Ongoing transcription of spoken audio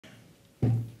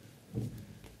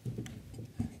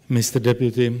Mr.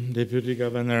 Deputy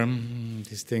Governor,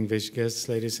 distinguished guests,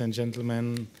 ladies and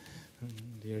gentlemen,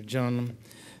 dear John,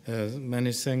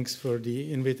 many thanks for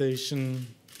the invitation.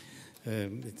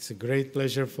 It's a great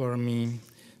pleasure for me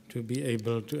to be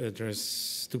able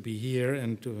to be here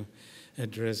and to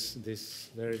address this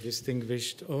very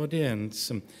distinguished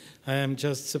audience. I am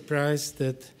just surprised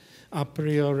that a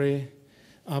priori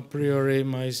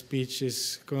my speech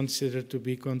is considered to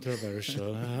be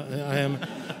controversial. I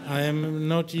am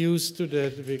not used to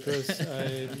that because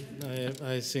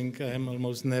I think I am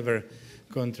almost never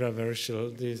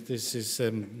controversial. This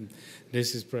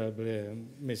is probably a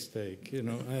mistake. You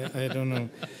know, I don't know.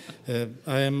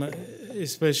 I am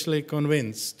especially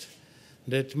convinced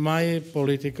that my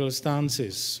political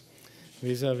stances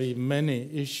vis-à-vis many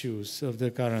issues of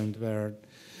the current world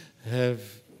have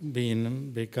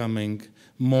been becoming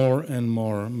more and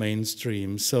more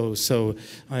mainstream. So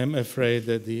I am afraid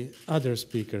that the other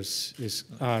speakers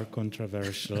are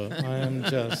controversial. I am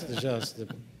just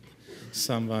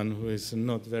someone who is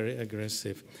not very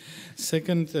aggressive.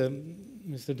 Second,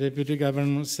 Mr. Deputy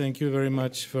Governor, thank you very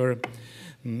much for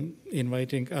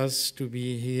inviting us to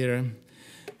be here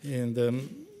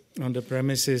on the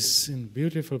premises, in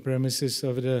beautiful premises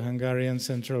of the Hungarian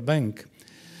Central Bank.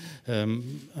 I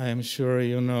am sure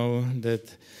you know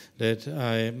that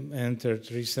I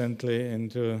entered recently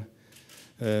into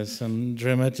some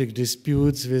dramatic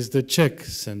disputes with the Czech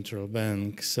Central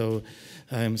Bank. So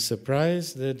I am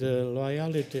surprised that the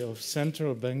loyalty of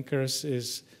central bankers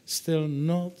is still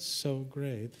not so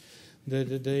great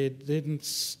that they didn't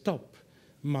stop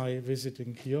my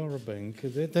visiting your bank.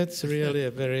 That's really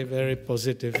a very, very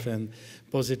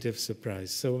positive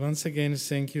surprise. So once again,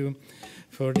 thank you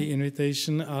for the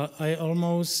invitation. I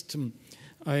almost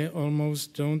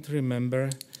don't remember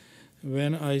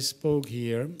when I spoke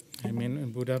here, I mean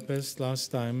in Budapest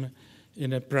last time,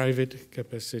 in a private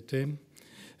capacity,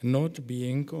 not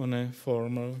being on a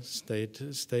formal state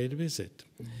visit.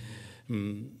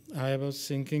 I was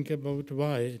thinking about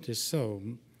why it is so.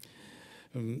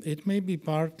 It may be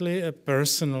partly a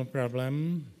personal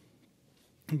problem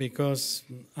because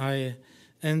I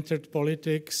entered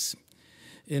politics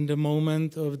in the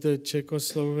moment of the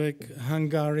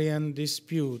Czechoslovak-Hungarian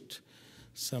dispute.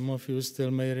 Some of you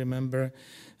still may remember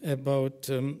about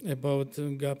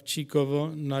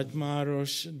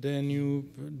Gabčíkovo-Nagymáros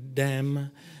Danube Dam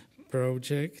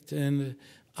project, and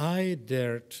I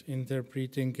dared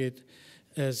interpreting it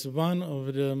as one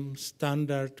of the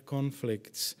standard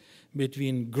conflicts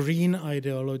between green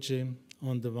ideology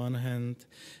on the one hand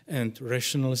and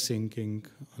rational thinking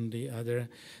on the other,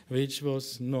 which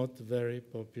was not very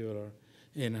popular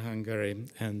in Hungary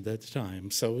at that time.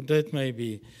 So that may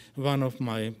be one of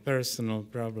my personal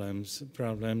problems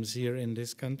here in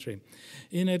this country.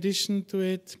 In addition to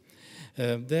it,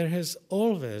 there has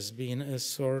always been a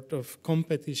sort of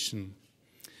competition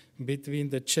between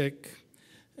the Czech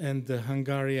and the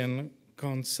Hungarian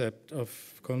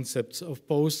concepts of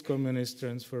post-communist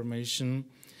transformation,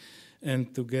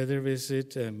 and together with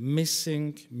it, a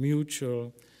missing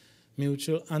mutual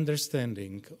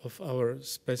understanding of our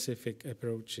specific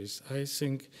approaches. I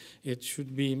think it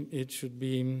should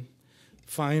be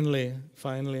finally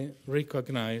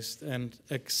recognized and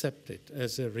accepted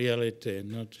as a reality,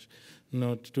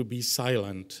 not to be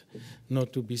silent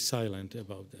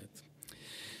about that.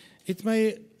 It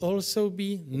may also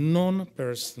be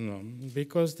non-personal,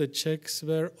 because the Czechs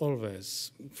were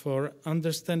always, for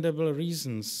understandable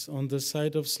reasons, on the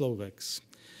side of Slovaks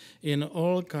in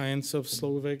all kinds of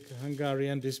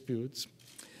Slovak-Hungarian disputes.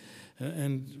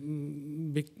 And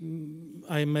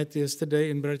I met yesterday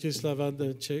in Bratislava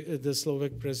the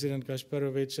Slovak President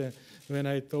Kašparovič. When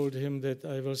I told him that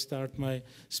I will start my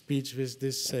speech with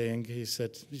this saying, he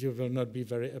said, "You will not be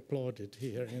very applauded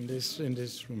here in this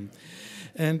room."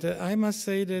 And I must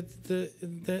say that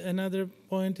another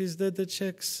point is that the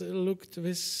Czechs looked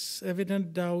with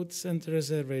evident doubts and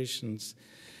reservations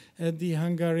at the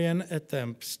Hungarian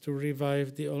attempts to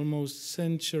revive the almost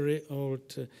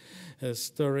century-old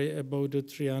story about the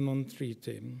Trianon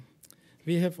Treaty.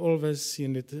 We have always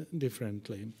seen it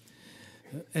differently.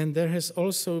 And there has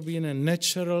also been a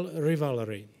natural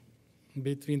rivalry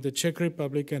between the Czech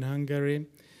Republic and Hungary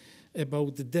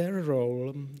about their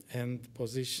role and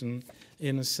position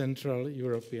in Central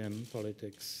European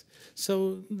politics.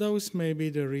 So those may be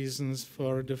the reasons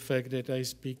for the fact that I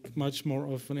speak much more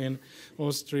often in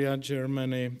Austria,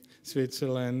 Germany,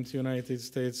 Switzerland, United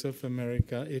States of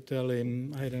America, Italy,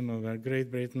 I don't know where, Great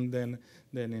Britain than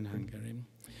in Hungary.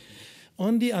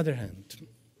 On the other hand,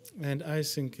 and I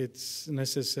think it's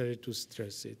necessary to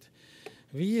stress it,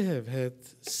 we have had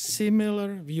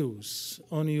similar views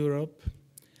on Europe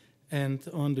and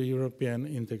on the European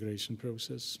integration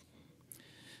process.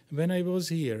 When I was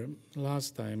here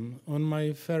last time on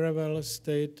my farewell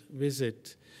state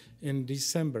visit in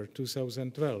December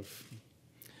 2012,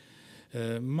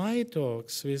 my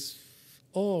talks with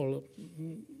all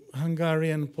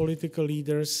Hungarian political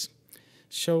leaders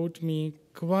showed me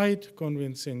quite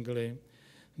convincingly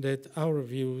that our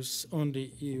views on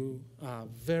the EU are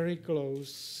very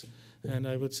close, and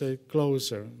I would say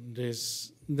closer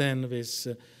than with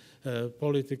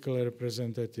political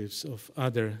representatives of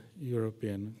other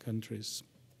European countries.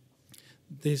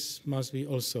 This must be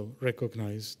also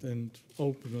recognized and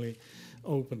openly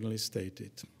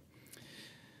stated.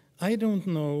 I don't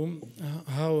know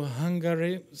how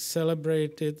Hungary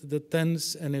celebrated the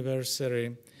 10th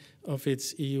anniversary of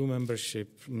its EU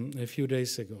membership a few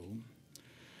days ago,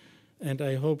 and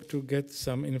I hope to get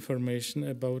some information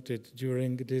about it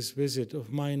during this visit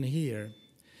of mine here.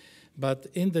 But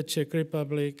in the Czech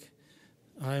Republic,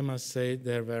 I must say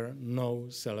there were no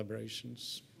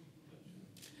celebrations.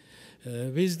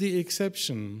 With the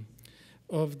exception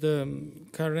of the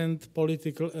current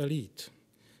political elite,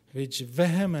 which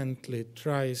vehemently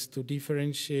tries to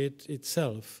differentiate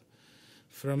itself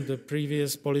from the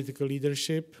previous political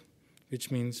leadership,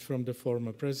 which means from the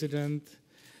former president,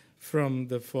 from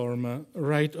the former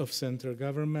right-of-center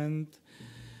government,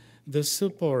 the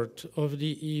support of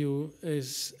the EU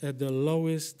is at the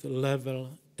lowest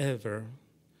level ever,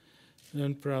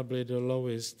 and probably the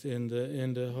lowest in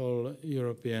the whole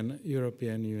European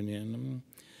Union.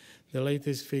 The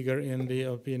latest figure in the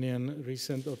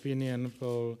recent opinion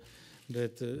poll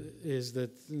is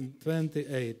that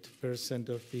 28%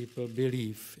 of people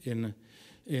believe in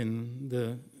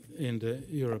the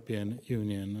European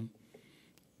Union.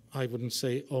 I wouldn't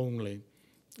say only;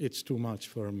 it's too much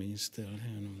for me still.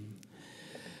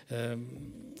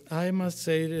 I must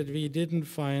say that we didn't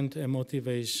find a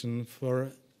motivation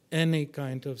for any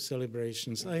kind of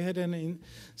celebrations. I had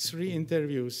 3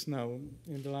 interviews now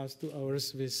in the last 2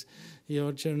 hours with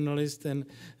your journalist, and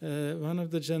one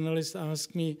of the journalists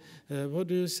asked me, what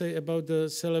do you say about the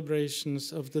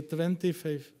celebrations of the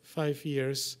 25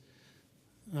 years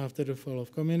after the fall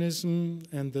of communism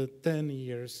and the 10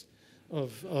 years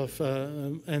of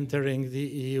entering the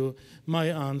EU? My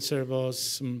answer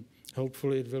was,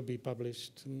 hopefully it will be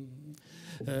published,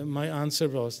 my answer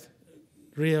was,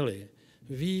 really,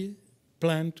 we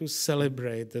plan to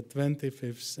celebrate the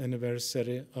 25th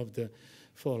anniversary of the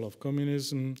fall of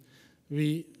communism.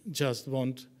 We just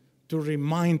want to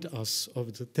remind us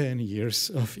of the 10 years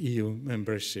of EU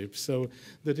membership. So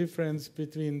the difference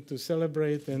between to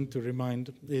celebrate and to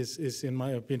remind is, in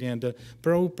my opinion, the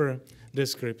proper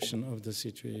description of the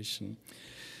situation.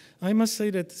 I must say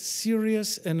that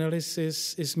serious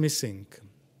analysis is missing,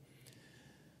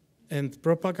 and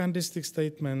propagandistic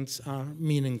statements are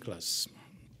meaningless.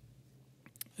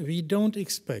 We don't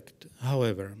expect,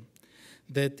 however,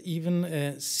 that even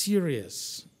a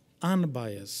serious,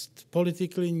 unbiased,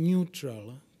 politically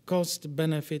neutral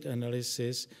cost-benefit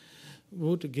analysis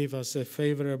would give us a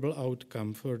favorable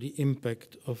outcome for the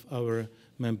impact of our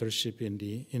membership in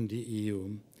the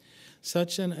EU.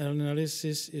 Such an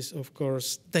analysis is, of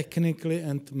course, technically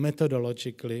and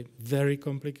methodologically very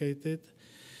complicated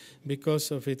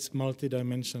because of its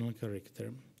multidimensional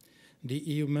character. The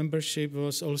EU membership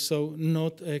was also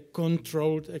not a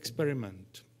controlled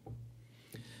experiment.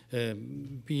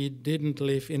 We didn't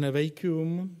live in a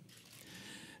vacuum.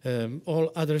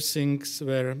 All other things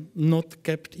were not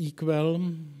kept equal,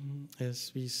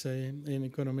 as we say in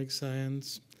economic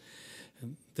science.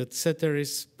 The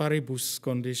ceteris paribus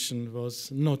condition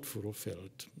was not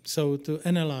fulfilled. So to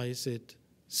analyze it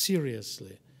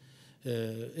seriously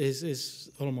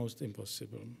is almost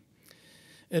impossible.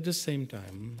 At the same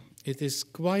time, it is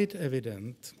quite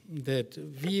evident that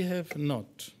we have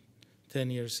not, 10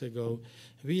 years ago,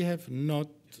 we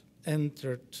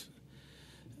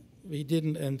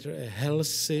didn't enter a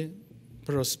healthy,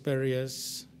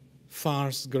 prosperous,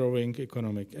 fast-growing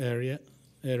economic area,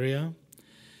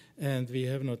 and we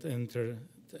have not entered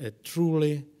a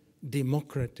truly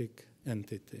democratic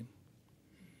entity.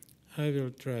 I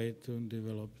will try to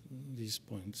develop these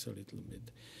points a little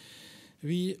bit.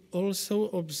 We also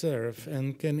observe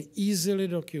and can easily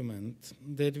document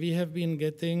that we have been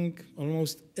getting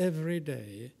almost every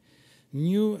day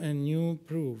new and new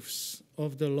proofs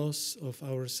of the loss of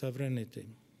our sovereignty.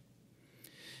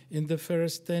 In the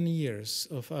first 10 years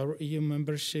of our EU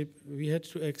membership, we had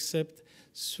to accept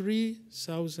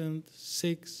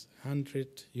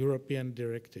 3,600 European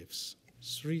directives,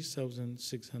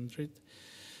 3,600,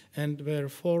 and were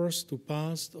forced to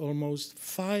pass almost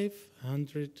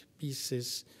 500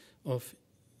 pieces of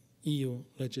EU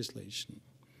legislation.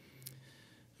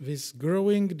 With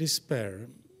growing despair,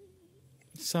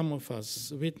 some of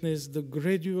us witnessed the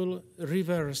gradual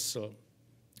reversal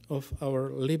of our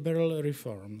liberal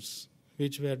reforms,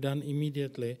 which were done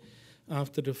immediately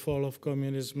after the fall of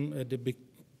communism at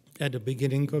the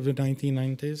beginning of the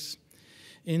 1990s,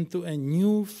 into a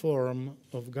new form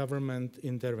of government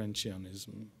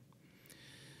interventionism.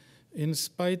 In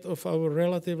spite of our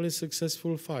relatively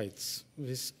successful fights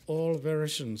with all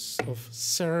versions of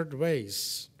third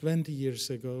ways 20 years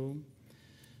ago,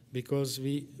 because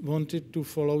we wanted to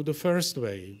follow the first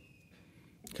way,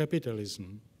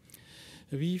 capitalism,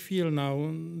 we feel now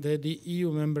that the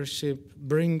EU membership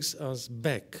brings us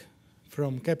back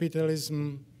from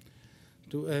capitalism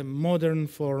to a modern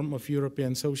form of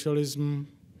European socialism,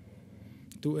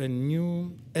 to a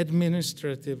new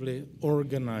administratively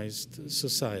organized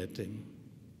society.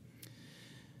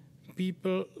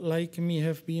 People like me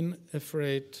have been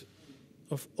afraid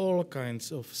of all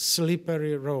kinds of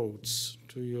slippery roads,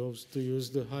 to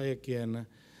use the Hayekian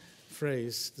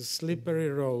phrase, the slippery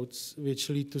roads which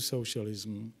lead to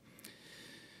socialism.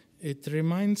 It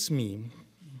reminds me,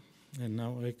 and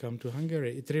now I come to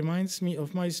Hungary, it reminds me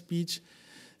of my speech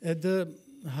at the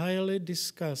highly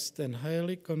discussed and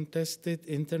highly contested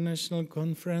international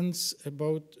conference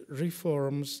about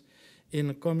reforms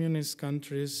in communist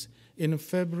countries in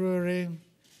February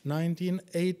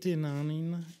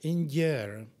 1989 in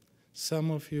Győr.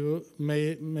 Some of you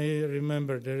may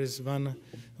remember there is one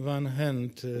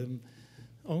hand,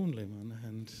 only one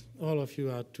hand. All of you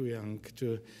are too young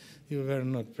you were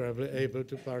not probably able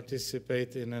to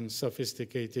participate in a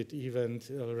sophisticated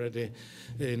event already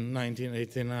in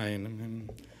 1989.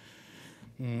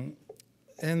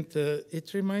 And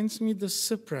it reminds me the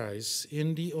surprise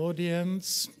in the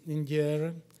audience in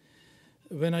Győr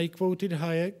when I quoted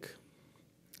Hayek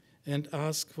and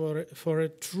asked for a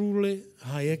truly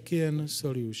Hayekian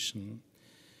solution.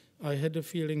 I had a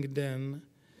feeling then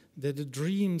that the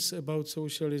dreams about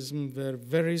socialism were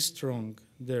very strong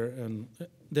there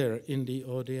in the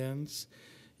audience,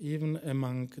 even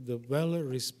among the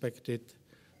well-respected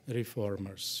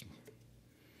reformers.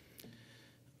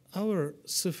 Our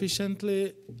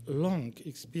sufficiently long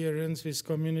experience with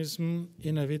communism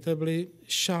inevitably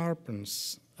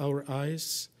sharpens our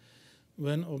eyes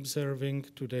when observing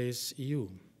today's EU.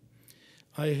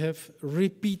 I have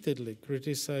repeatedly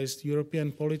criticized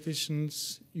European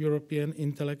politicians, European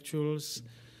intellectuals,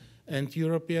 and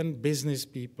European business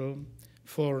people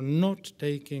for not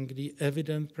taking the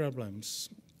evident problems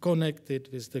connected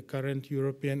with the current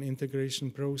European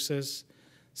integration process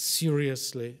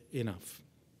seriously enough.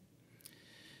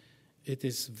 It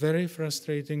is very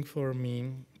frustrating for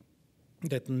me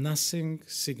that nothing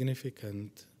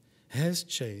significant has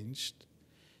changed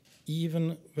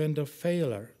even when the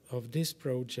failure of this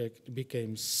project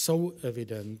became so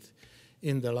evident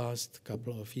in the last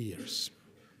couple of years.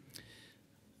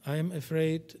 I am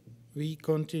afraid we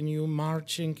continue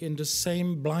marching in the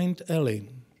same blind alley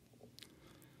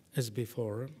as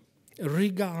before,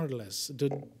 regardless the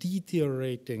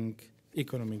deteriorating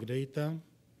economic data,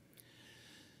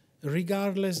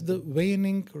 regardless the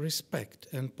waning respect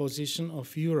and position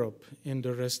of Europe in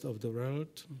the rest of the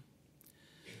world,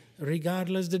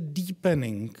 regardless the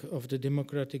deepening of the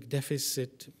democratic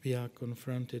deficit we are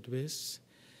confronted with,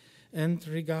 and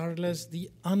regardless the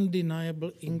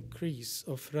undeniable increase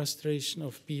of frustration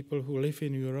of people who live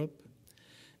in Europe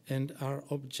and are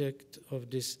object of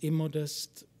this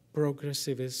immodest,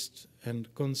 progressivist,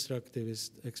 and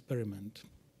constructivist experiment.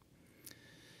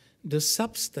 The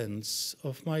substance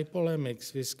of my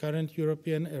polemics with current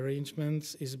European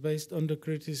arrangements is based on the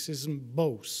criticism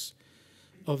both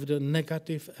of the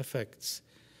negative effects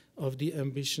of the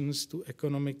ambitions to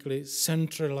economically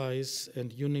centralize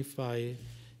and unify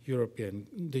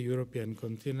the European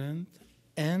continent,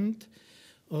 and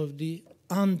of the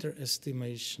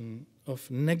underestimation of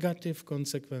negative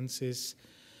consequences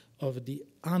of the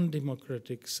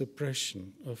undemocratic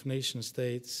suppression of nation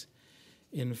states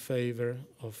in favor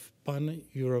of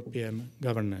pan-European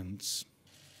governance.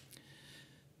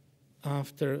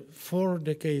 After 4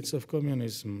 decades of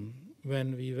communism,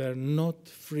 when we were not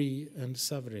free and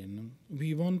sovereign,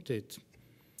 we wanted,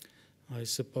 I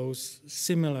suppose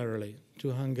similarly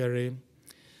to Hungary,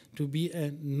 to be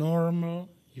a normal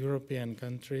European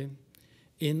country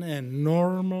in a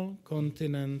normal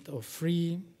continent of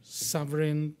free,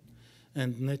 sovereign,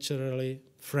 and naturally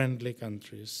friendly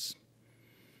countries.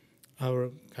 Our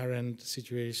current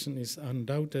situation is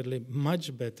undoubtedly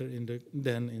much better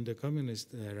than in the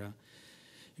communist era.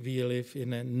 We live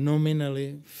in a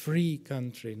nominally free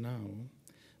country now,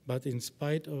 but in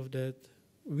spite of that,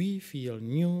 we feel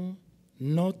new,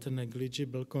 not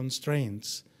negligible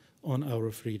constraints on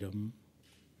our freedom.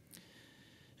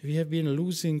 We have been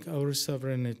losing our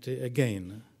sovereignty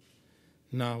again,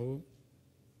 now,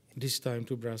 this time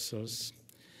to Brussels,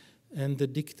 and the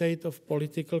dictate of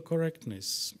political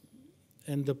correctness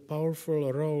and the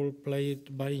powerful role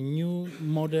played by new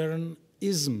modern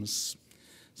isms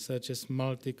such as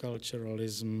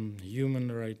multiculturalism, human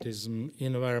rightism,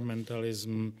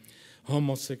 environmentalism,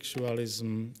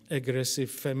 homosexualism, aggressive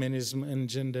feminism and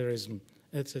genderism,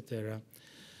 etc.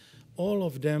 All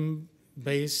of them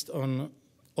based on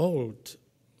old,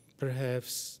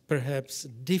 perhaps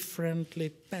differently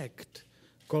packed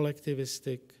collectivist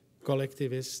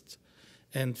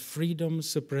and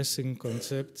freedom-suppressing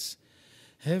concepts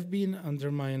have been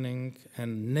undermining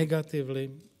and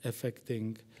negatively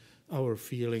affecting our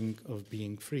feeling of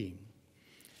being free.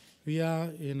 We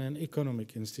are in an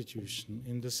economic institution,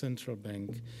 in the central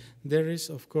bank. There is,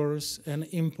 of course, an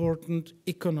important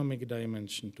economic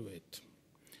dimension to it.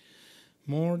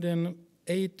 More than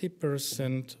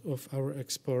 80% of our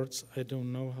exports, I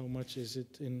don't know how much is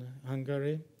it in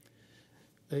Hungary,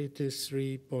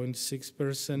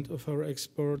 83.6% of our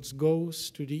exports goes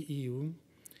to the EU,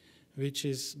 which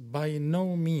is by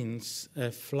no means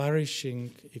a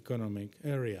flourishing economic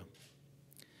area.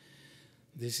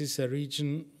 This is a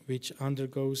region which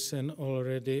undergoes an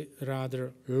already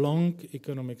rather long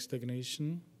economic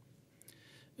stagnation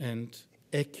and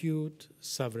acute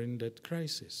sovereign debt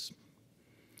crisis.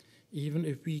 Even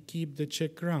if we keep the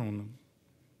Czech crown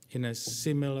in a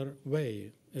similar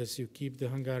way as you keep the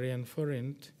Hungarian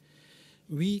forint,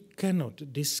 we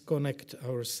cannot disconnect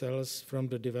ourselves from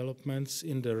the developments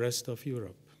in the rest of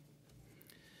Europe.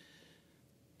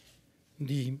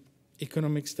 The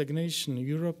economic stagnation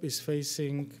Europe is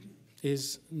facing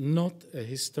is not a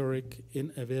historic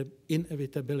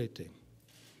inevitability.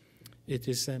 It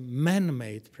is a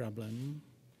man-made problem.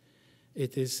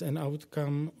 It is an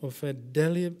outcome of a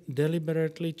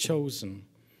deliberately chosen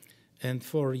and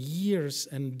for years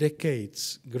and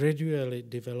decades gradually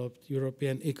developed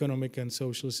European economic and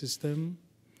social system,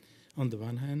 on the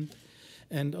one hand,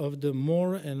 and of the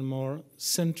more and more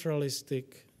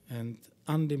centralistic and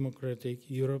undemocratic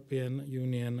European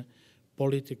Union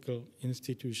political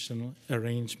institutional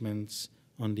arrangements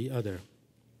on the other.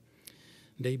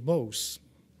 They both,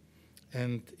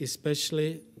 and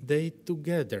especially they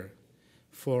together,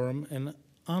 form an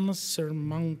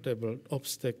unsurmountable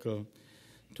obstacle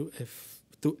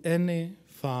to any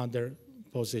further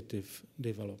positive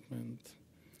development.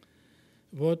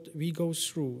 What we go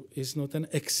through is not an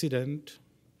accident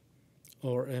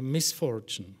or a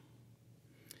misfortune.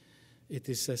 It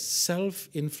is a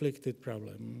self-inflicted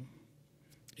problem.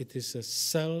 It is a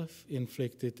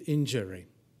self-inflicted injury.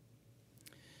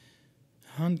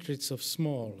 Hundreds of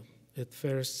small, at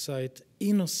first sight,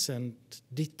 innocent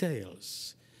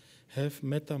details have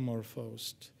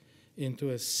metamorphosed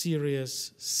into a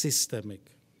serious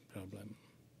systemic problem.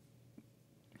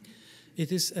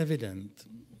 It is evident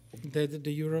that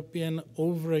the European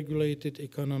overregulated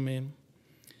economy,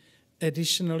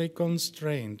 additionally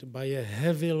constrained by a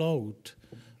heavy load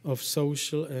of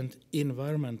social and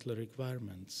environmental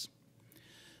requirements,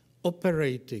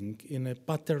 operating in a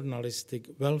paternalistic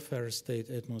welfare state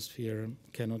atmosphere,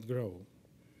 cannot grow.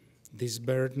 This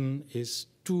burden is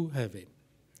too heavy.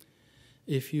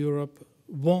 If Europe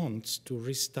wants to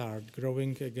restart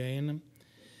growing again,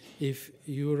 if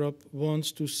Europe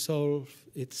wants to solve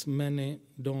its many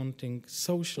daunting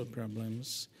social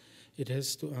problems, it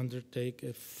has to undertake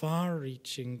a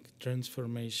far-reaching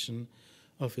transformation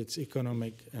of its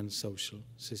economic and social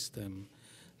system.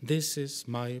 This is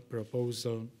my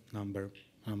proposal number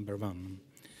one.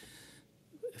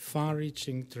 A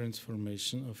far-reaching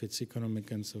transformation of its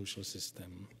economic and social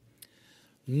system.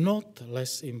 Not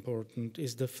less important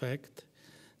is the fact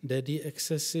that the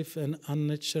excessive and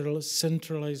unnatural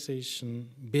centralization,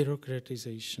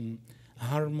 bureaucratization,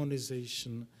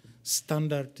 harmonization,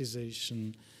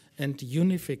 standardization, and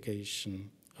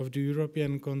unification of the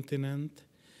European continent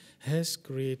has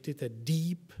created a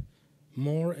deep,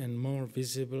 more and more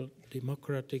visible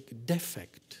democratic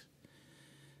defect,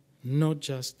 not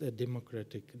just a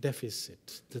democratic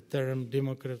deficit. The term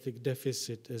democratic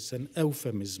deficit is an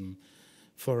euphemism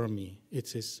for me.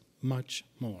 It is much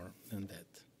more than that.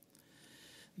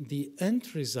 The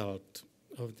end result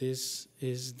of this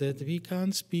is that we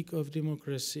can't speak of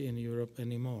democracy in Europe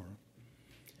anymore.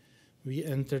 We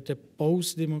entered a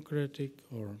post-democratic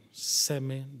or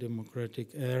semi-democratic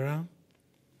era,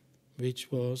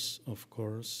 which was, of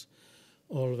course,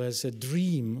 always a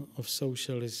dream of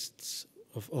socialists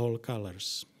of all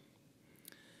colors.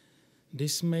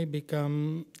 This may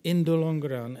become, in the long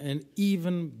run, an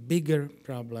even bigger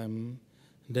problem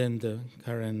than the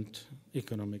current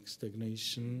economic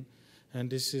stagnation. And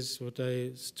this is what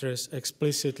I stress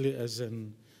explicitly as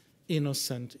an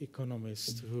innocent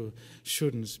economist who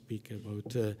shouldn't speak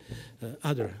about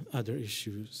other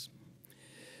issues.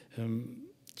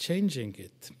 Changing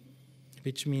it,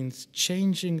 which means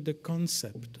changing the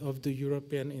concept of the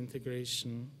European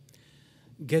integration,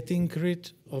 getting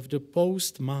rid of the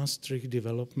post-Maastricht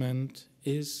development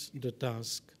is the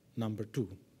task number 2,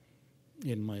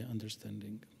 in my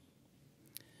understanding.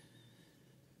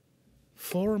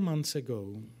 4 months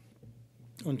ago,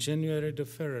 on January the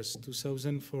 1st,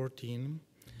 2014,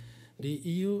 the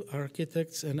EU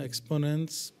architects and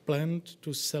exponents planned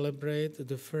to celebrate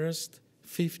the first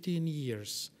 15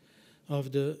 years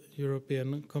of the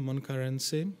European common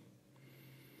currency,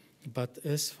 but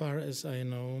as far as I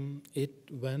know, it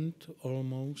went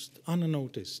almost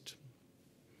unnoticed.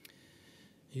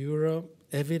 Euro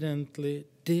evidently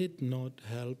did not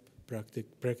help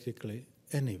practically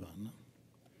anyone.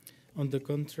 On the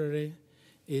contrary,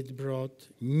 it brought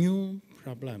new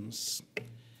problems.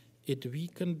 It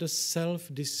weakened the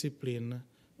self-discipline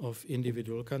of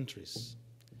individual countries.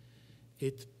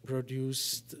 It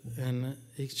produced an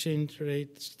exchange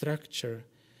rate structure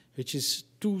which is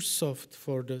too soft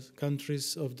for the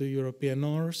countries of the European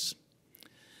North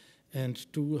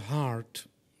and too hard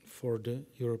for the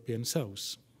European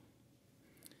South.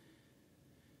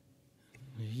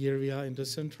 Here we are in the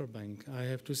central bank. I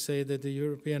have to say that the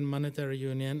European Monetary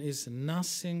Union is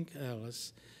nothing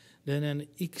else than an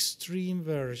extreme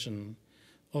version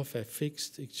of a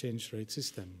fixed exchange rate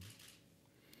system.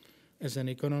 As an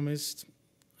economist,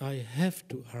 I have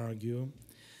to argue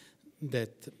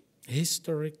that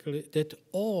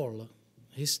all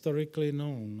historically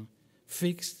known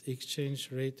fixed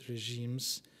exchange rate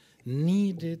regimes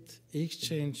needed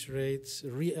exchange rates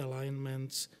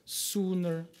realignments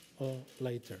sooner or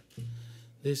later.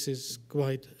 This is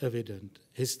quite evident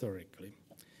historically.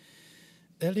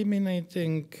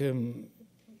 Eliminating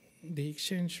the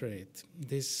exchange rate,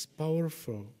 this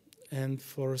powerful and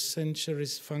for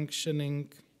centuries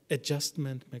functioning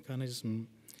adjustment mechanism,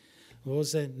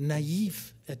 was a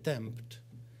naive attempt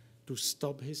to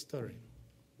stop history,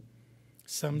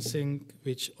 something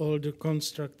which all the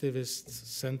constructivists,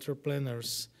 central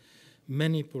planners,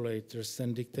 manipulators,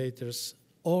 and dictators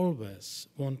always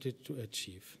wanted to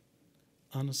achieve,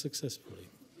 unsuccessfully.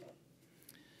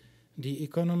 The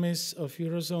economies of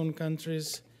Eurozone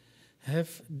countries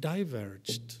have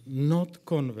diverged, not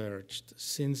converged,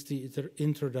 since the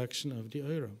introduction of the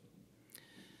euro.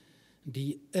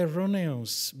 The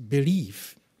erroneous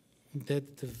belief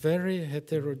that the very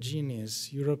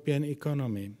heterogeneous European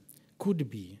economy could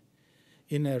be,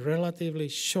 in a relatively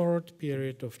short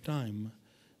period of time,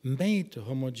 made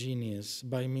homogeneous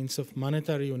by means of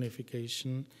monetary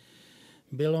unification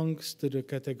belongs to the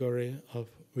category of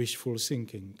wishful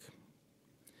thinking.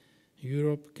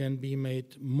 Europe can be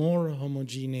made more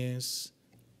homogeneous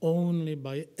only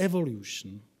by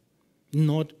evolution,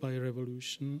 not by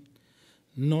revolution,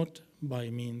 not by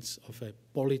means of a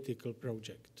political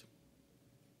project.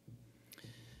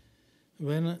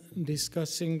 When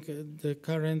discussing the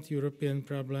current European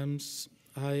problems,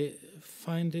 I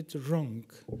find it wrong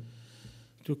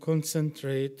to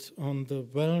concentrate on the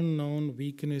well-known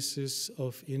weaknesses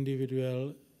of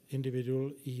individual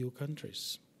EU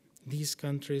countries. These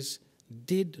countries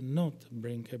did not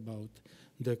bring about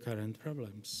the current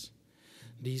problems.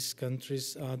 These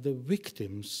countries are the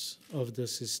victims of the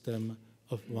system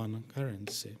of one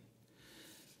currency.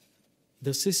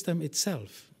 The system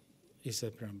itself is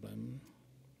a problem.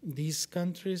 These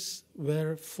countries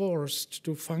were forced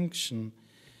to function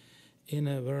in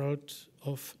a world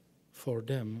of, for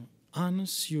them,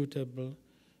 unsuitable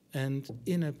and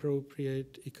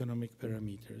inappropriate economic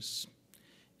parameters.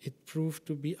 It proved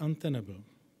to be untenable.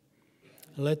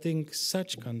 Letting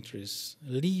such countries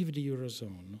leave the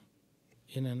Eurozone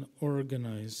in an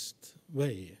organized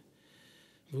way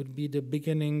would be the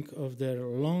beginning of their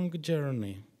long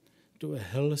journey to a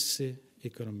healthy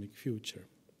economic future.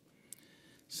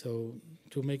 So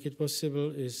to make it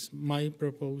possible is my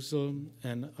proposal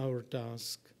and our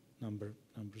task number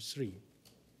 3.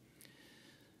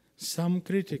 Some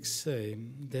critics say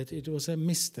that it was a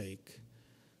mistake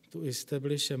to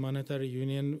establish a monetary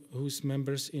union whose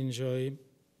members enjoy,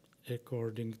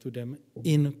 according to them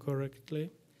incorrectly,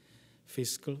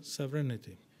 fiscal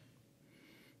sovereignty.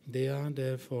 They are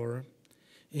therefore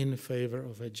in favor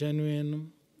of a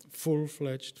genuine,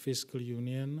 full-fledged fiscal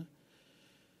union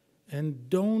and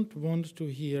don't want to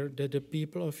hear that the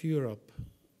people of Europe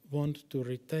want to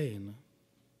retain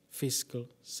fiscal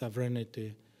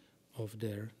sovereignty of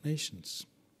their nations.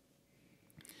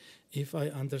 If I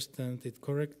understand it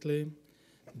correctly,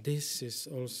 this is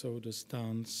also the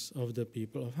stance of the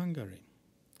people of Hungary.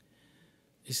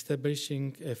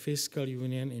 Establishing a fiscal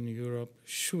union in Europe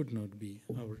should not be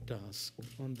our task.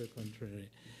 On the contrary,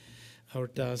 our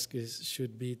task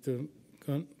should be to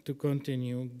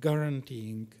continue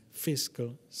guaranteeing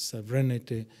fiscal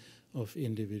sovereignty of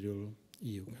individual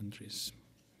EU countries.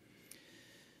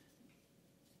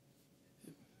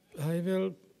 I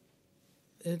will,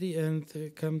 at the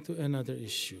end, come to another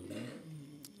issue,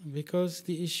 because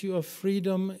the issue of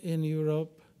freedom in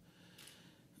Europe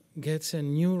gets a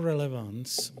new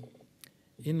relevance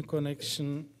in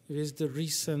connection with the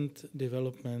recent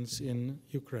developments in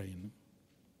Ukraine.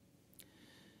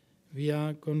 We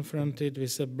are confronted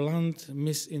with a blunt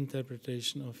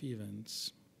misinterpretation of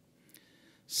events.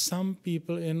 Some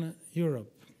people in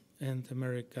Europe and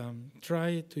America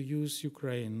try to use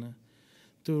Ukraine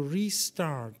to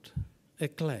restart a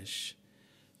clash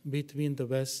between the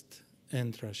West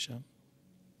and Russia.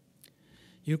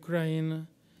 Ukraine,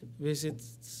 with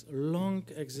its long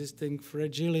existing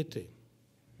fragility,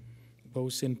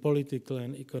 both in political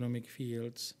and economic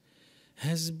fields,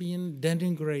 has been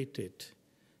denigrated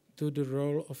to the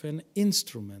role of an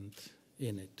instrument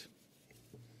in it.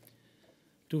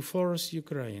 To force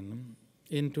Ukraine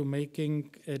into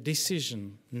making a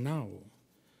decision now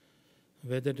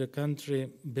whether the country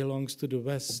belongs to the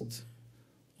West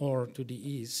or to the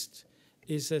East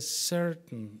is a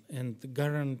certain and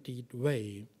guaranteed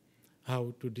way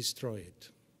how to destroy it.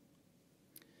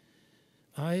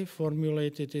 I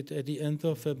formulated it at the end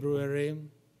of February,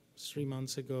 3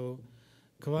 months ago,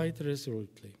 quite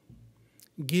resolutely.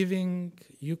 Giving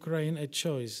Ukraine a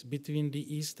choice between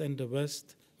the East and the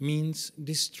West means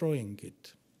destroying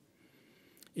it.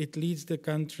 It leads the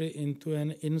country into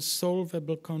an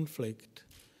insolvable conflict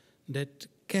that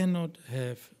cannot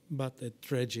have but a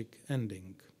tragic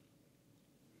ending.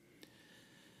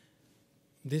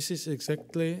 This is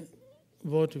exactly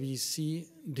what we see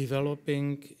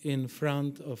developing in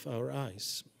front of our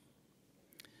eyes.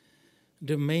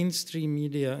 The mainstream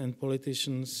media and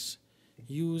politicians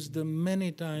use the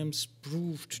many times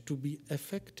proved to be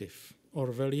effective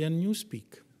Orwellian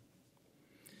newspeak.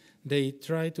 They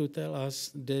try to tell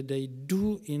us that they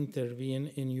do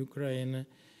intervene in Ukraine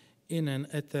in an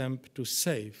attempt to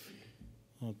save,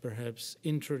 or perhaps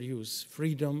introduce,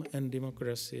 freedom and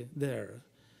democracy there,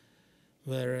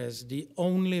 whereas the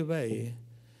only way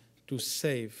to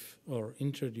save or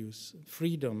introduce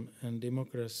freedom and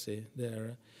democracy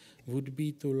there would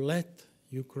be to let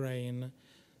Ukraine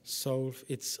solve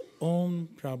its own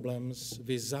problems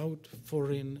without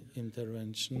foreign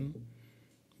intervention,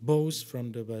 both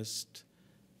from the West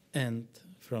and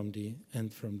from the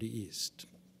East.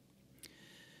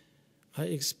 I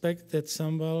expect that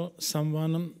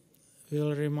someone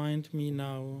will remind me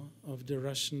now of the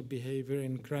Russian behavior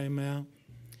in Crimea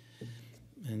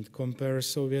and compare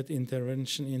Soviet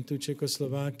intervention into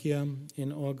Czechoslovakia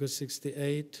in August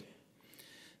 '68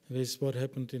 with what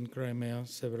happened in Crimea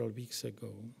several weeks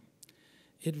ago.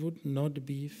 It would not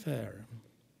be fair.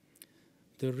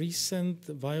 The recent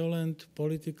violent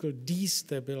political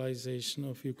destabilization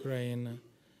of Ukraine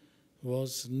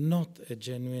was not a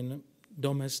genuine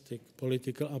domestic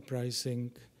political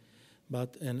uprising,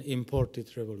 but an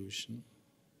imported revolution.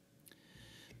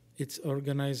 Its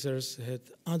organizers had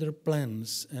other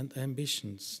plans and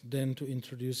ambitions than to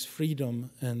introduce freedom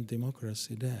and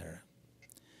democracy there.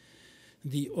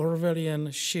 The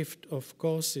Orwellian shift of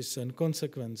causes and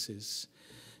consequences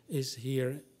is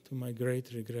here, to my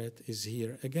great regret, is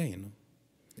here again.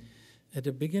 At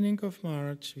the beginning of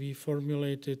March, we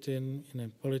formulated in a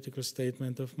political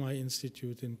statement of my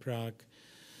institute in Prague,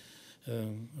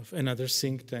 of another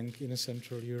think tank in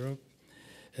Central Europe,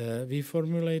 we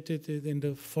formulated it in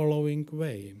the following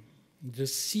way. The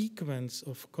sequence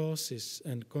of causes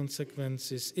and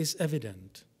consequences is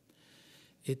evident.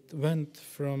 It went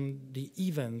from the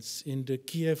events in the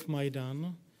Kiev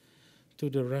Maidan to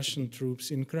the Russian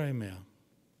troops in Crimea.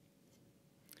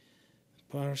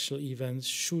 Partial events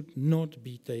should not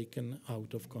be taken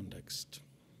out of context.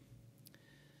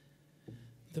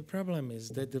 The problem is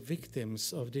that the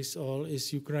victims of this all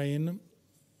is Ukraine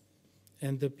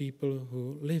and the people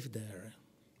who live there.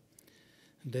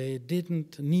 They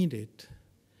didn't need it,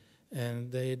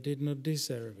 and they did not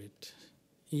deserve it,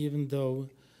 even though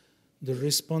the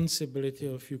responsibility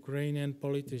of Ukrainian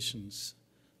politicians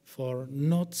for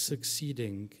not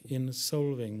succeeding in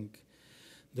solving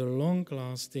the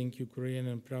long-lasting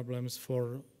Ukrainian problems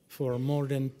for more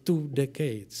than 2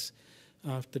 decades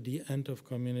after the end of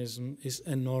communism is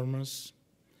enormous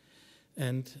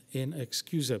and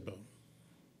inexcusable.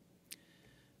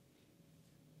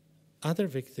 Other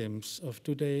victims of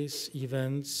today's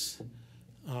events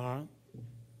are,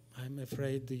 I'm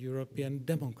afraid, the European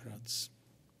Democrats.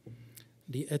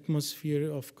 The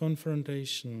atmosphere of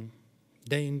confrontation,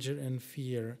 danger, and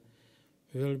fear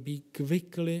will be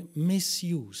quickly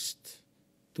misused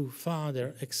to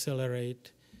further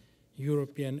accelerate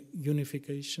European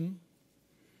unification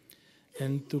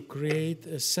and to create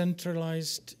a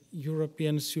centralized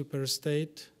European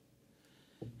superstate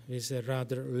with a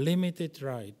rather limited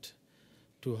right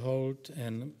to hold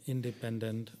an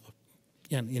independent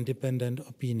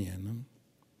opinion.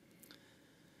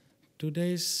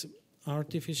 Today's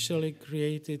artificially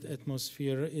created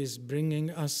atmosphere is bringing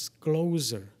us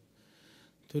closer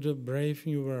to the brave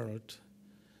new world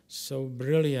so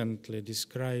brilliantly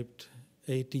described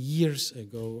 80 years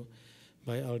ago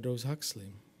by Aldous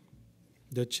Huxley.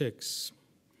 The Czechs,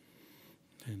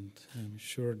 and I'm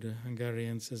sure the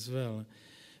Hungarians as well,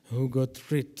 who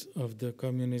got rid of the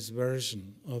communist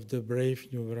version of the brave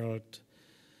new world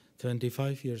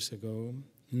 25 years ago,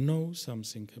 know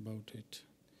something about it.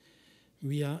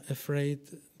 We are afraid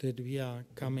that we are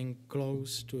coming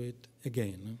close to it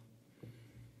again.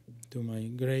 To my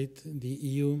great, the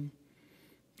EU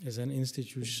as an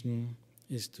institution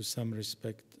is to some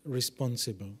respect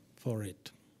responsible for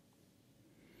it.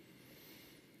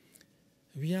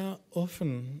 We are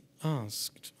often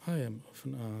asked, I am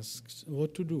often asked,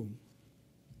 what to do.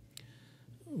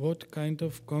 What kind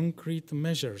of concrete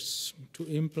measures to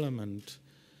implement,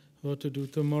 what to do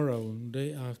tomorrow,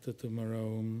 day after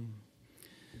tomorrow.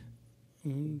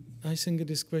 I think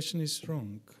this question is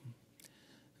wrong.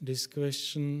 This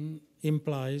question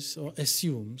implies or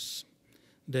assumes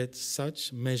that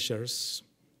such measures,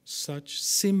 such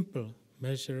simple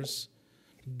measures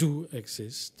do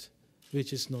exist,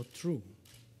 which is not true.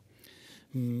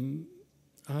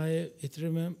 It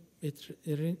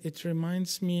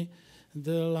reminds me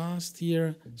the last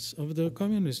years of the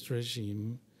communist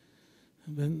regime.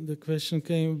 When the question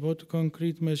came, what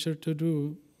concrete measure to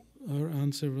do, our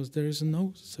answer was there is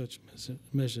no such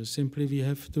measure. Simply we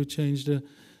have to change the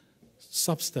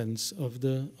substance of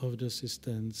the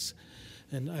systems.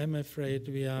 And I'm afraid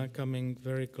we are coming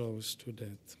very close to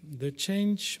that. The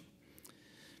change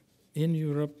in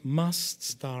Europe must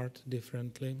start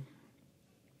differently.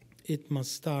 It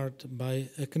must start by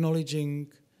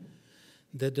acknowledging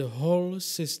that the whole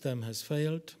system has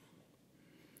failed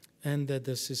and that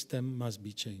the system must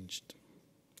be changed.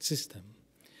 System.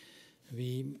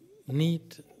 We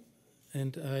need,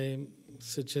 and I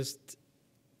suggest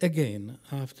again,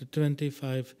 after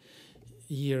 25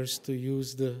 years, to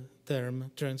use the term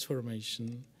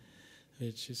transformation,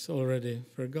 which is already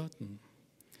forgotten.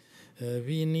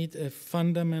 We need a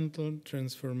fundamental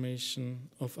transformation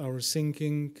of our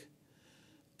thinking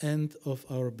and of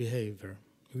our behavior.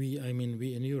 We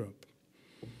in Europe.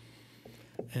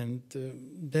 And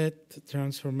that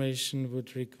transformation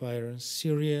would require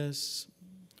serious,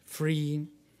 free,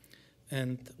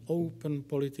 and open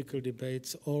political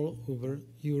debates all over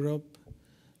Europe,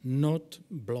 not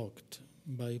blocked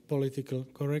by political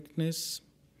correctness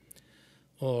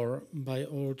or by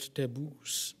old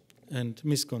taboos and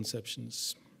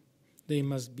misconceptions. They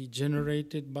must be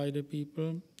generated by the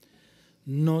people,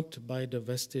 not by the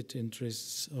vested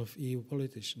interests of EU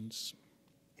politicians.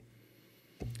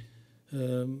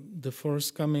 The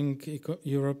forthcoming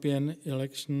European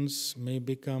elections may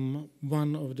become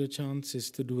one of the chances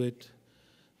to do it,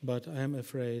 but I am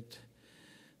afraid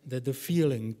that the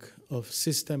feeling of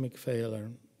systemic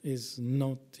failure is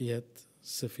not yet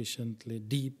sufficiently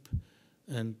deep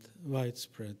and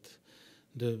widespread.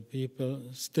 The people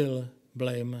still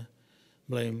blame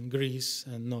Greece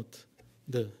and not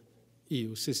the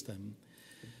EU system.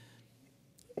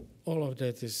 All of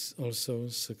that is also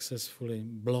successfully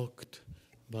blocked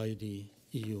by the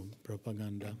EU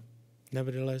propaganda.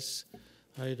 Nevertheless,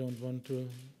 I don't want to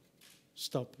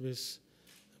stop with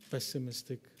a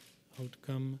pessimistic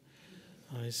outcome.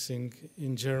 I think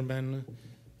in German,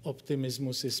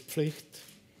 Optimismus ist Pflicht.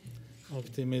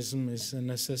 Optimism is a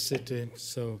necessity,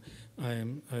 so I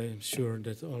am sure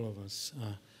that all of us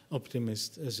are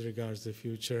optimists as regards the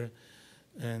future,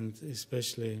 and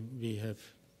especially we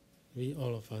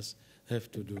all of us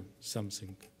have to do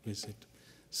something with it.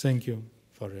 Thank you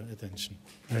for your attention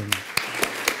very much.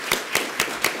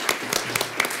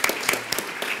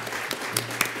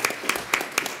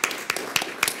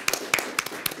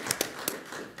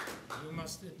 You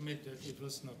must admit that it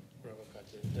was not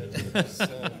provocative. That it was,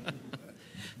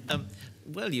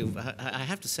 Well, I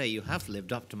have to say you have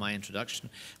lived up to my introduction,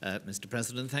 Mr.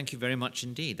 President. Thank you very much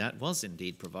indeed. That was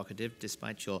indeed provocative,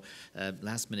 despite your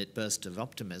last-minute burst of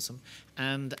optimism.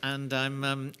 And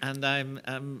I'm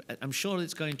sure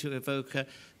it's going to evoke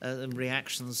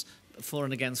reactions for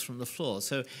and against from the floor.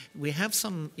 So we have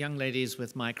some young ladies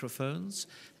with microphones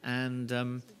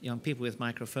and young people with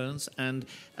microphones. And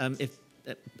if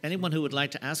anyone who would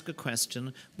like to ask a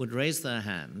question would raise their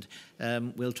hand.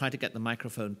 We'll try to get the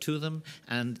microphone to them,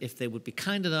 and if they would be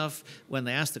kind enough when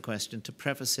they ask the question to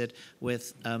preface it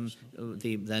with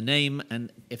their name,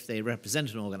 and if they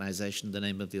represent an organization, the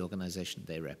name of the organization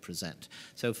they represent.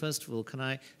 So first of all, can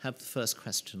I have the first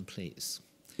question, please?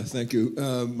 Thank you.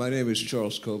 My name is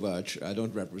Charles Kovac. I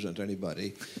don't represent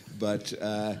anybody, but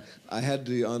I had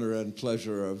the honor and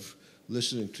pleasure of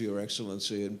listening to Your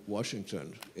Excellency in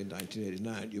Washington in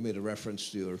 1989. You made a reference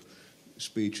to your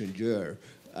speech in Jur.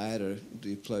 I had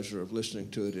the pleasure of listening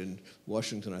to it in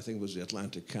Washington. I think it was the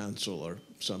Atlantic Council or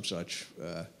some such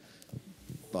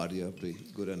body of the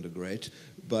good and the great.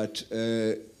 But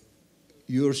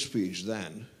your speech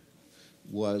then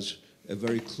was a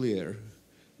very clear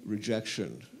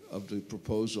rejection of the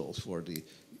proposal for the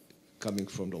coming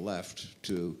from the left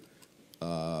to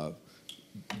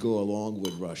go along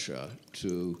with Russia,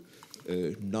 to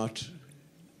not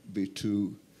be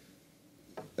too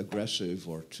aggressive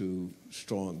or too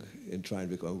strong in trying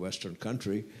to become a Western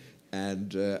country.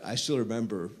 And I still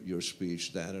remember your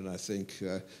speech then, and I think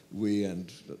we and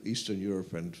Eastern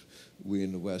Europe and we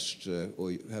in the West owe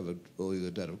you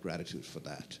a debt of gratitude for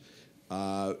that.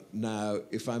 Now,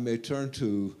 if I may turn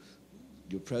to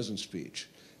your present speech,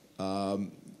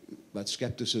 about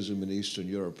skepticism in Eastern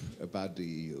Europe about the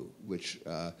EU, which,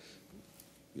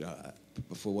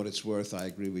 for what it's worth, I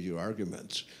agree with your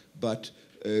arguments. But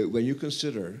when you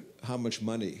consider how much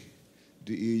money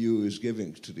the EU is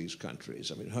giving to these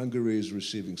countries, I mean, Hungary is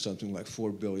receiving something like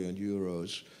 4 billion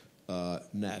euros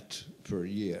net per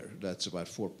year. That's about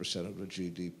 4% of the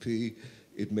GDP.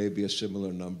 It may be a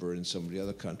similar number in some of the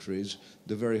other countries.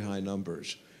 They're very high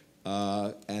numbers.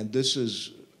 And this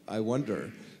is, I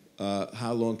wonder,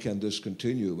 how long can this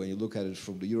continue when you look at it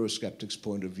from the Eurosceptics'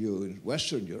 point of view in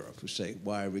Western Europe, who's saying,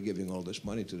 why are we giving all this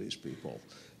money to these people?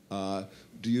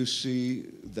 Do you see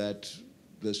that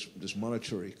this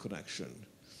monetary connection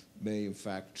may, in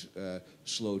fact,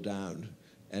 slow down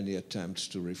any attempts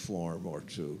to reform or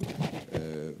to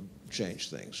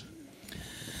change things?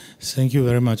 Thank you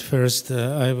very much. First,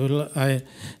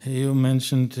 you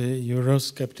mentioned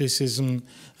Euroscepticism.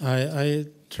 I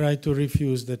try to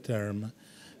refuse the term.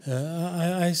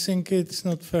 I think it's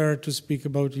not fair to speak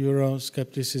about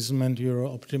Euroscepticism and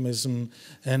Euro-optimism,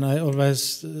 and I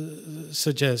always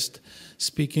suggest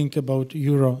speaking about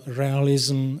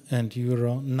Euro-realism and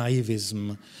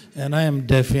Euro-naivism. And I am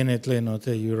definitely not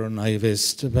a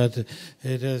Euro-naivist, but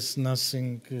it has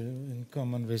nothing in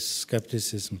common with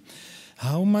skepticism.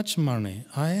 How much money?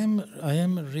 I am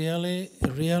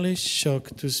really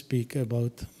shocked to speak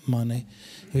about money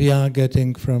we are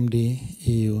getting from the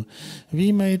EU.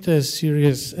 We made a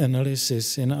serious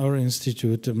analysis in our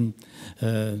institute to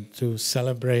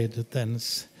celebrate the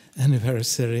 10th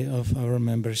anniversary of our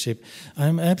membership.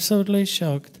 I'm absolutely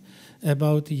shocked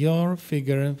about your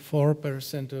figure,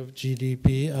 4% of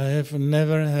GDP. I have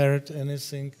never heard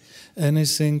anything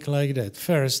like that.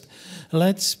 First,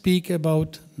 let's speak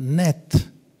about net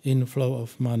inflow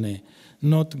of money,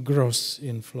 not gross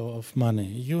inflow of money.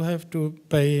 You have to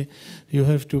pay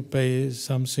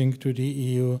something to the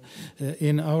EU.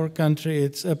 In our country,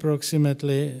 it's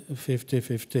approximately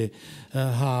 50-50,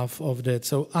 half of that.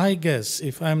 So I guess,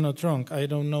 if I'm not wrong, I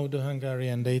don't know the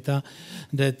Hungarian data,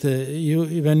 that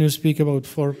when you speak about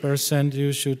 4%,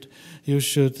 you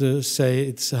should say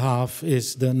it's half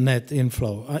is the net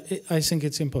inflow. I think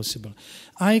it's impossible.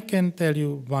 I can tell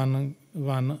you one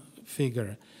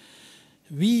figure.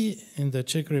 We in the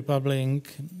Czech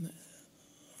Republic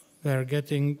were get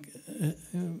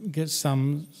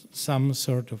some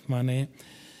sort of money.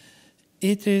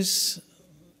 It is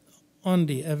on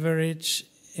the average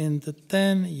in the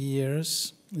 10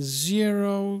 years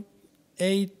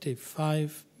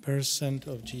 0.85%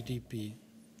 of GDP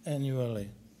annually.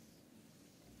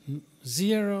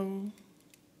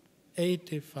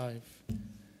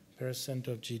 0.85%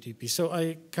 of GDP. So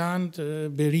I can't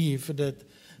believe that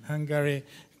Hungary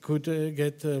could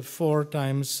get four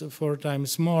times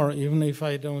more, even if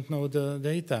I don't know the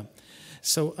data.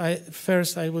 So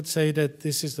first I would say that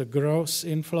this is the gross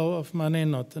inflow of money,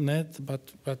 not net,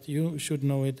 but you should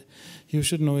know it. You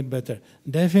should know it better.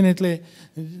 Definitely,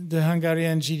 the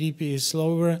Hungarian GDP is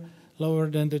lower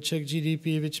than the Czech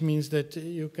GDP, which means that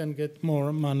you can get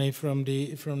more money from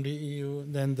the EU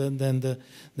than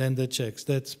the Czechs.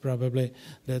 That's probably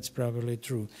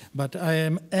true. But I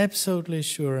am absolutely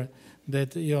sure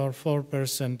that your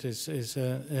 4%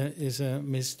 is a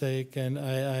mistake, and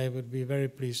I would be very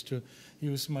pleased to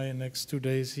use my next 2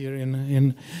 days here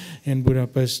in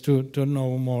Budapest to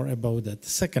know more about that.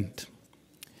 Second,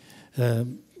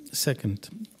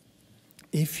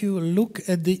 if you look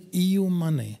at the EU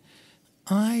money,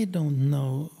 I don't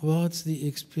know what's the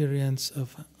experience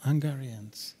of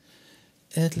Hungarians.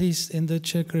 At least in the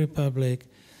Czech Republic,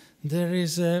 there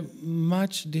is a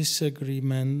much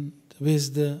disagreement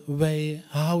with the way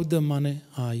how the money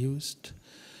are used.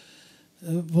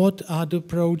 What are the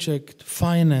projects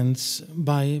financed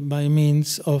by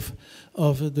means of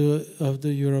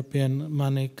the European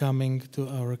money coming to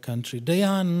our country? They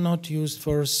are not used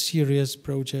for serious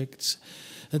projects.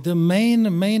 The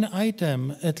main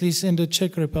item, at least in the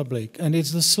Czech Republic, and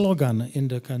it's the slogan in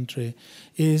the country,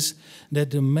 is that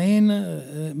the main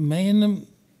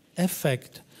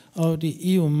effect of the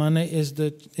EU money is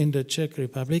that in the Czech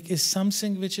Republic is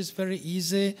something which is very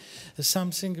easy,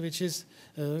 something which is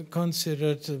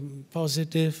considered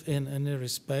positive in any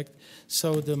respect.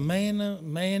 So the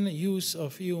main use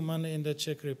of EU money in the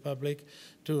Czech Republic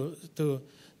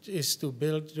is to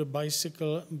build the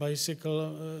bicycle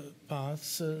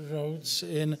paths, roads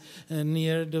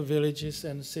near the villages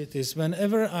and cities.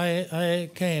 Wherever I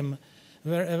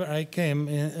came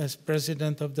as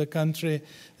president of the country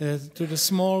to the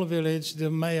small village,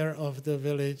 the mayor of the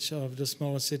village of the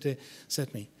small city said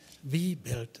to me, "We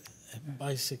built a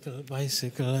bicycle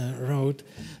road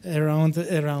around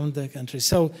the country."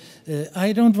 So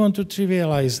I don't want to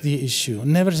trivialize the issue.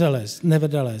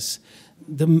 Nevertheless,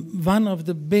 one of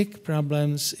the big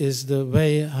problems is the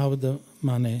way how the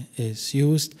money is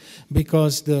used,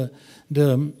 because the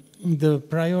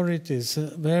priorities,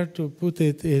 where to put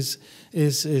it, is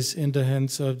in the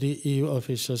hands of the EU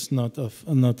officials, not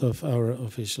of our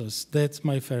officials. That's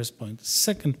my first point.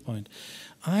 Second point,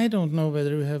 I don't know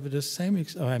whether you have the same,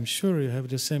 I'm sure you have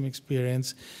the same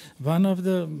experience. One of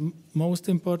the most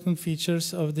important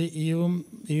features of the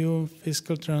EU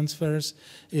fiscal transfers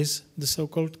is the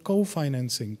so-called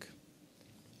co-financing.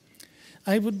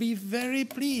 I would be very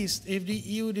pleased if the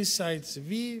EU decides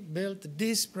we built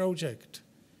this project.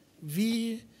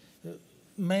 We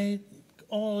made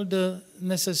all the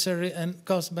necessary and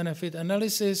cost-benefit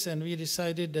analysis, and we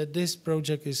decided that this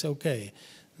project is okay.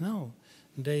 No,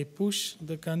 they push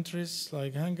the countries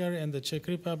like Hungary and the Czech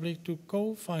Republic to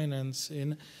co-finance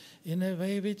in a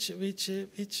way which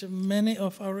many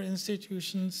of our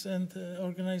institutions and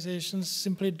organizations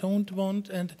simply don't want,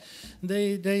 and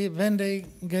when they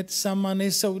get some money,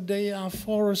 so they are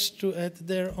forced to add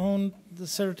their own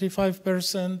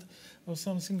 35%. Or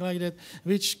something like that,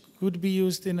 which could be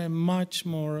used in a much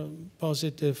more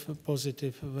positive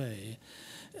way.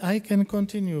 I can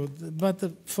continue, but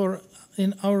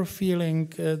in our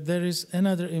feeling, there is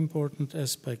another important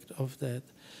aspect of that,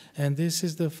 and this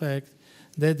is the fact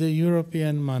that the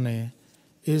European money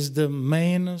is the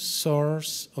main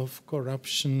source of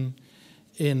corruption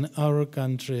in our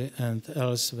country and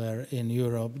elsewhere in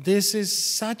Europe. This is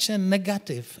such a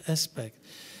negative aspect.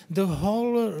 The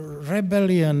whole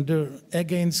rebellion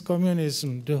against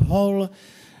communism, our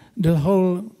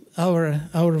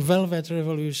Velvet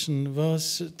Revolution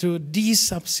was to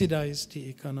desubsidize the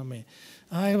economy.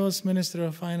 I was Minister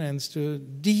of Finance. To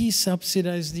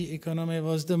desubsidize the economy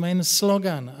was the main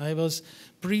slogan. I was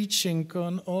preaching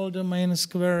on all the main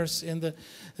squares in the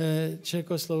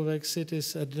Czechoslovak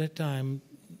cities at that time,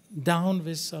 down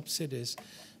with subsidies.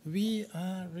 We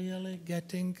are really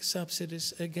getting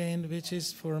subsidies again, which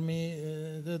is for me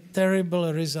the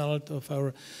terrible result of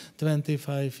our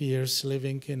 25 years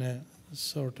living in a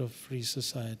sort of free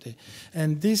society.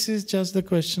 And this is just the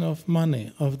question of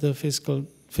money, of the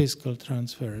fiscal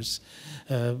transfers.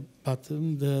 But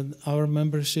our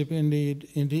membership in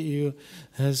the EU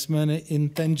has many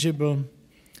intangible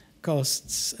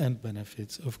costs and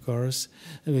benefits, of course,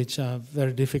 which are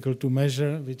very difficult to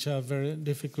measure, which are very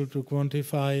difficult to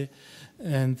quantify,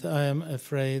 and I am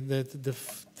afraid that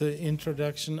the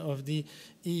introduction of the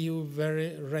EU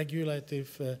very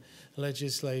regulative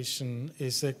legislation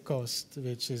is a cost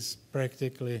which is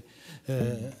practically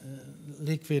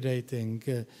liquidating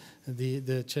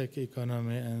the Czech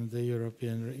economy and the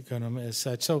European economy as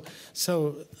such.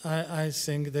 So I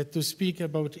think that to speak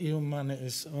about EU money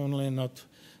is only not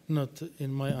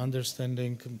in my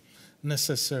understanding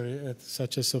necessary at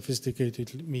such a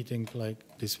sophisticated meeting like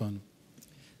this one.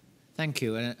 Thank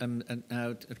you. And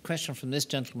now a question from this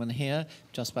gentleman here,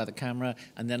 just by the camera,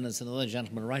 and then there's another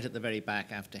gentleman right at the very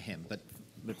back after him. But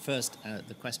first,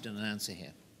 the question and answer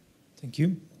here. Thank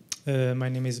you. My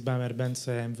name is Bamer Bence.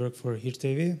 I work for Hir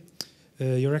TV.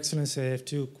 Your Excellency, I have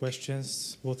two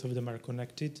questions. Both of them are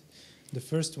connected. The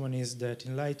first one is that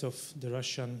in light of the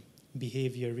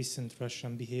recent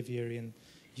Russian behavior in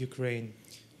Ukraine,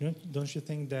 don't you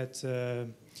think that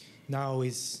now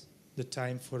is the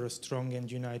time for a strong and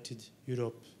united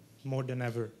Europe more than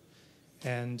ever?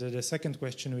 And the second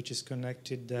question, which is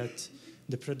connected, that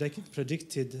the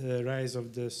predicted rise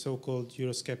of the so-called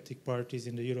Eurosceptic parties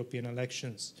in the European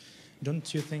elections,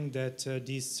 don't you think that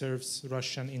this serves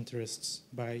Russian interests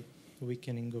by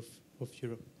weakening of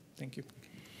Europe? Thank you.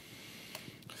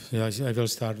 Yeah, I will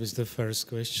start with the first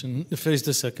question.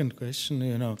 The second question,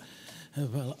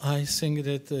 well, I think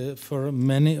that for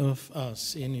many of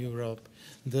us in Europe,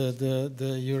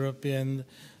 the European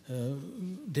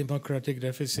democratic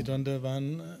deficit on the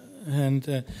one hand,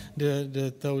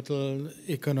 the total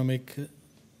economic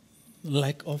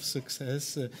lack of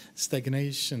success,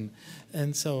 stagnation,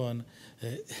 and so on,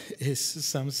 is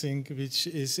something which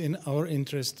is in our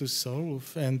interest to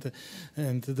solve, and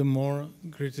the more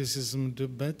criticism, the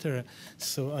better.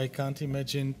 So I can't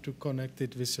imagine to connect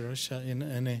it with Russia in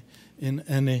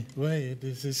any way.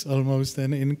 This is almost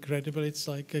an incredible. It's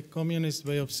like a communist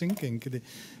way of thinking.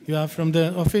 You are from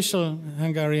the official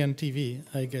Hungarian TV,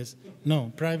 I guess.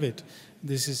 No, private.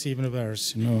 This is even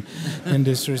worse, in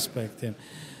this respect. Yeah.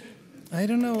 I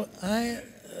don't know. I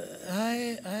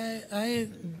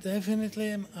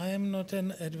definitely I am not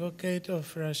an advocate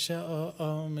of Russia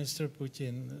or Mr.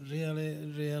 Putin.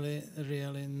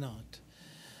 Really not.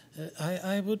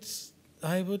 I would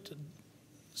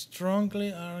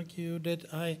strongly argue that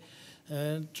I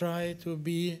try to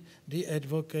be the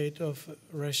advocate of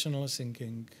rational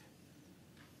thinking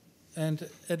and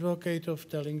advocate of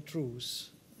telling truth,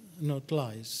 not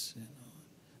lies.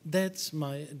 That's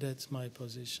my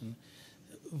position.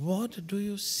 What do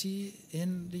you see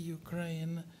in the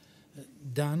Ukraine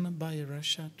done by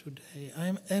Russia today?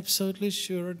 I'm absolutely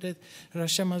sure that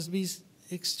Russia must be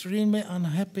extremely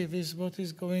unhappy with what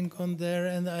is going on there,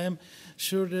 and I am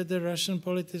sure that the Russian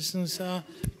politicians are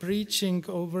preaching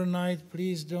overnight,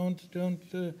 please don't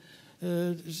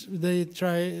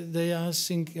they are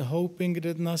hoping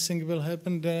that nothing will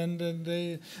happen then,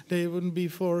 that they wouldn't be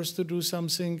forced to do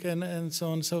something and so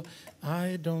on. So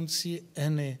I don't see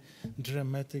any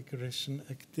dramatic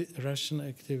Russian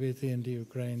activity in the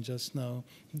Ukraine just now.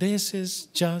 This is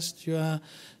just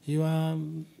you are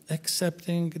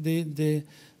accepting the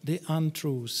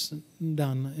untruths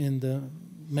done in the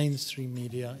mainstream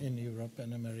media in Europe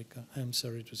and America. I'm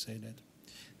sorry to say that.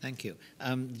 Thank you.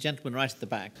 The gentleman right at the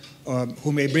back.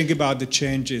 Who may bring about the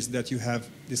changes that you have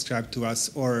described to us,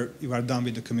 or you are done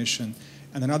with the Commission.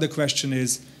 And another question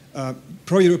is,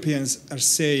 pro-Europeans are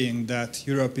saying that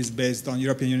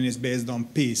European Union is based on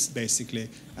peace, basically,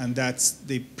 and that's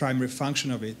the primary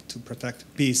function of it, to protect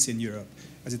peace in Europe,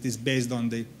 as it is based on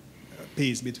the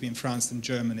peace between France and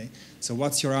Germany. So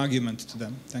what's your argument to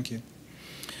them? Thank you.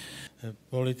 A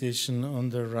politician on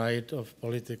the right of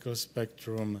political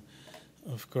spectrum,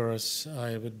 of course,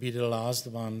 I would be the last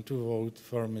one to vote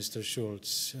for Mr.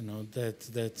 Schulz.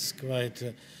 That's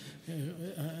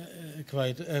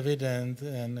quite evident,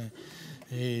 and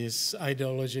he is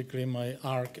ideologically my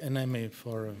arch enemy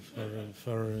for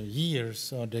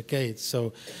years or decades.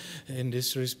 So, in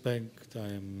this respect, I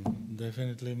am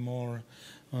definitely more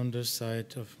on the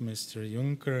side of Mr.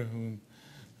 Juncker,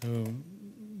 who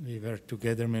we were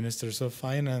together ministers of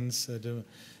finance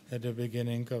at the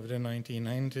beginning of the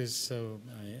 1990s, so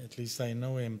at least I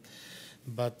know him.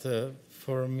 But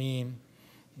for me,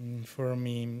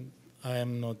 I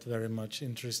am not very much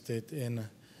interested in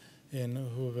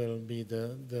who will be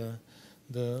the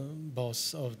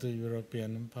boss of the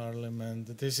European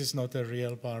Parliament. This is not a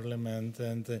real parliament,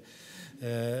 and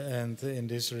in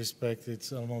this respect,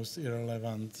 it's almost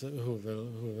irrelevant who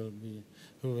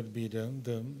will be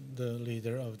the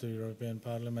leader of the European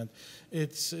Parliament.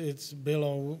 It's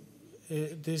below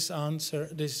this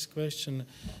question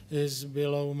is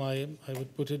below I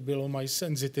would put it below my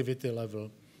sensitivity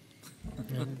level.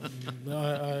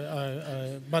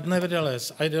 But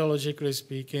nevertheless, ideologically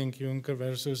speaking, Juncker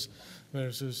versus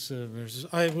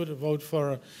I would vote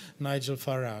for Nigel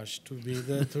Farage to be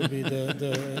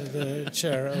the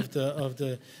chair of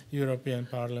the European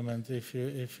Parliament, if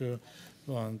you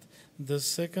want. The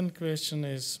second question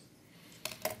is,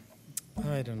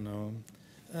 I don't know.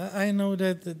 I know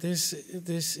that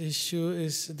this issue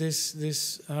is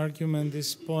this argument,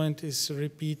 this point is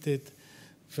repeated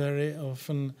very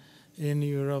often in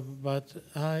Europe, but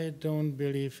I don't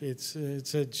believe it's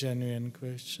a genuine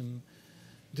question.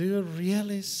 Do you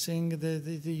really think that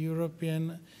the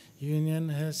European Union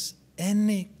has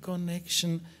any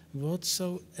connection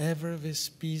whatsoever with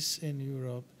peace in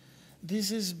Europe?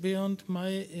 This is beyond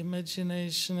my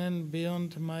imagination and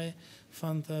beyond my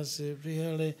fantasy.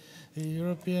 Really, the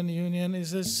European Union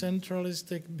is a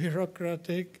centralistic,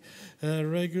 bureaucratic,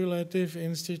 regulative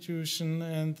institution,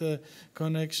 and the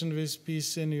connection with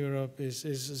peace in Europe is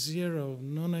zero,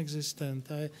 non-existent.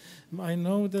 I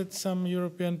know that some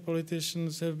European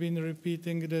politicians have been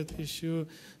repeating that issue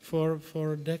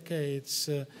for decades,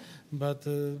 but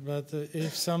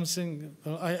if something,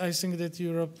 well, I think that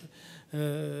Europe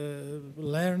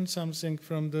learned something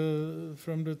from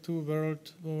the two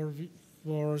world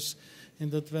wars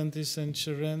in the 20th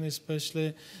century, and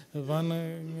especially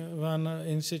one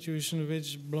institution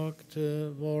which blocked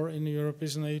war in Europe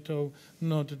is NATO,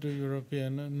 not the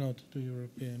European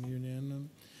Union.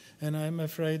 And I'm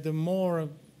afraid the more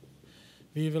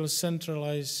we will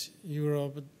centralize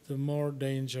Europe, the more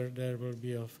danger there will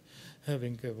be of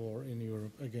having a war in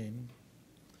Europe again.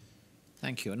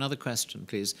 Thank you. Another question,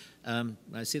 please.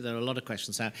 I see there are a lot of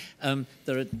questions now.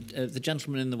 There are the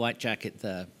gentleman in the white jacket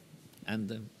there, and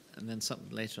then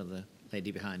later the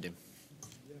lady behind him.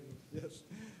 Yes.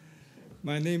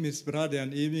 My name is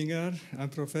Bradian Ebinger. I'm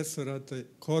professor at the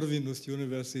Corvinus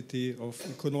University of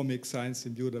Economic Science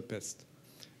in Budapest.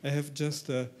 I have just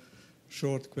a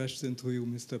short question to you,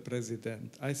 Mr.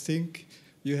 President. I think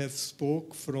you have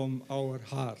spoke from our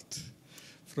heart,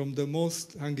 from the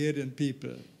most Hungarian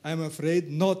people. I'm afraid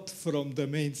not from the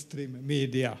mainstream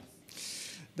media.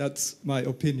 That's my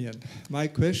opinion. My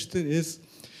question is,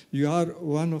 you are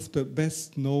one of the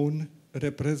best known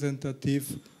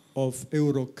representative of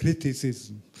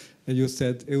Eurocriticism, and you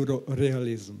said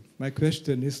Euro-realism. My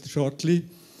question is shortly,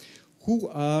 who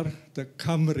are the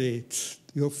comrades,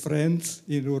 your friends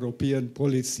in European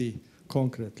policy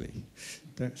concretely?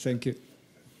 Thank you.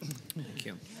 Thank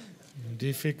you.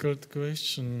 Difficult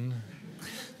question.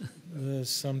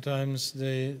 Sometimes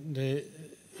they,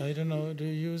 I don't know, do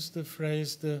you use the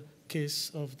phrase the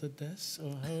kiss of the death?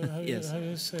 Or how Yes. how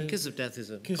you say? Kiss of death is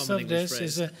a Kiss common of English death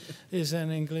phrase. is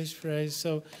an English phrase.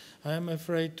 So I'm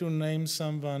afraid to name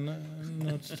someone,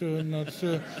 not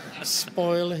to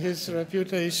spoil his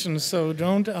reputation. So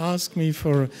don't ask me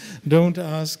for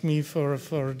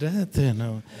that. You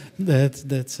know,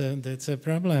 that's a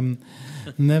problem.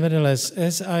 Nevertheless,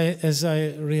 as I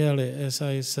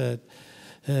said,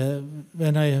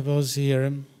 when I was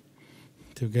here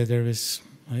together with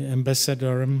my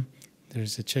ambassador, there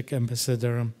is a Czech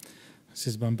ambassador,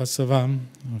 Mrs. Bambasová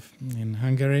in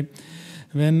Hungary.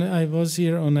 When I was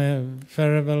here on a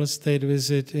farewell state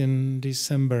visit in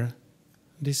December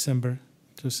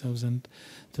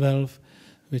 2012,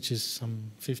 which is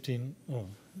some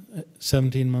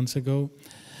 17 months ago,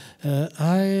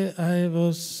 I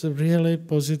was really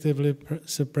positively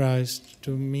surprised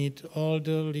to meet all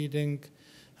the leading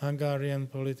Hungarian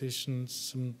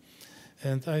politicians,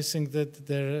 and I think that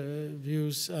their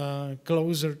views are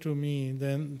closer to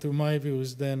my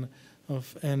views than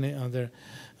of any other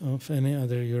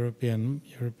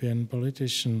European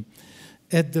politician.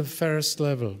 At the first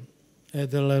level,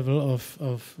 at the level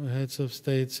of heads of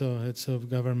states or heads of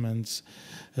governments,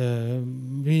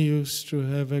 we used to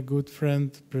have a good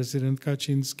friend, President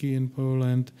Kaczynski in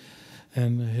Poland,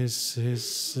 and his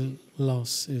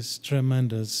loss is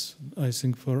tremendous, I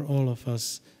think, for all of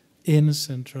us in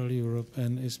Central Europe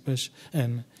and especially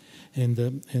in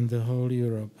the whole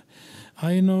Europe.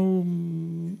 I know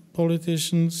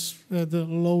politicians at the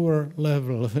lower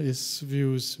level with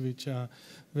views which are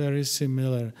very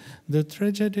similar. The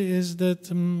tragedy is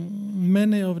that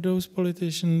many of those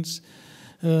politicians,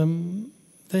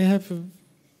 they have,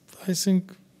 I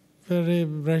think, very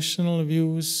rational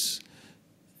views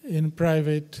in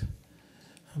private,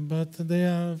 but they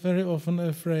are very often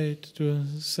afraid to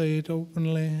say it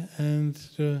openly, and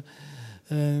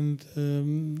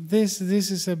this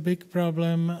is a big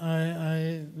problem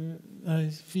I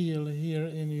feel here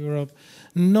in Europe,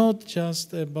 not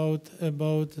just about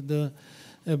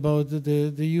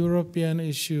the European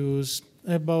issues,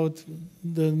 about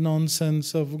the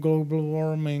nonsense of global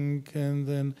warming and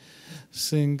then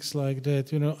things like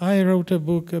that. You know, I wrote a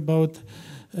book about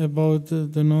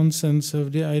the nonsense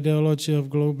of the ideology of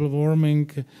global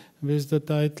warming with the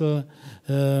title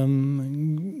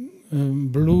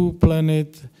Blue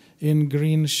Planet in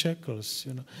Green Shackles.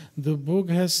 You know, the book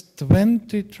has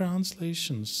 20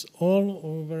 translations all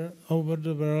over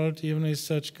the world, even in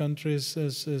such countries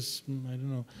as I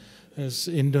don't know, as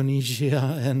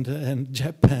Indonesia and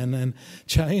Japan and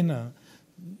China.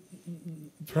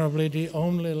 probably the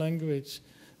only language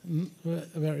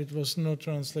where it was not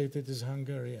translated is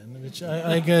Hungarian, which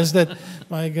I guess that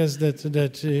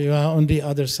you are on the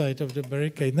other side of the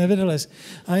barricade. Nevertheless,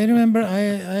 I remember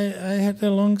I had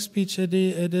a long speech at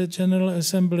the General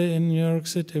Assembly in New York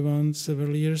City once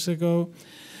several years ago,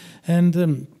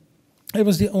 and it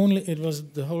was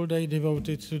the whole day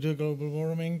devoted to the global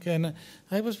warming, and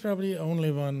I was probably the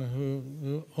only one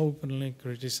who openly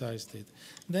criticized it.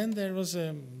 Then there was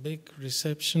a big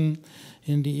reception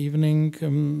in the evening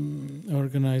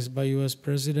organized by US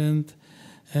President,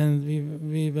 and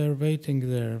we were waiting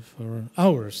there for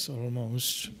hours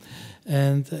almost.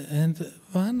 And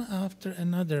one after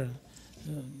another,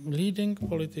 leading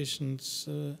politicians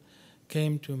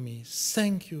came to me.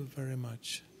 Thank you very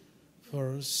much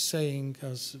for saying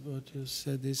us what you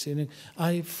said this evening.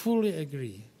 I fully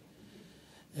agree.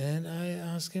 And I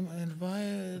asked him, and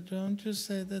why don't you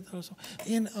say that also?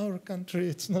 In our country,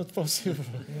 it's not possible.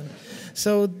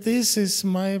 So this is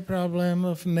my problem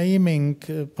of naming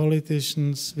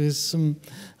politicians with some,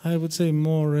 I would say,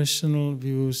 more rational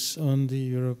views on the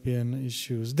European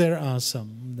issues. There are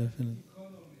some, definitely.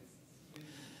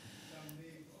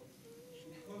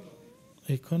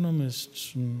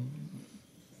 Economists.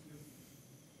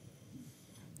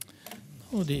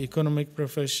 The economic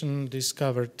profession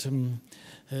discovered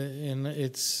in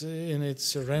its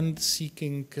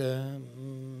rent-seeking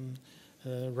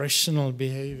rational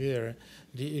behavior,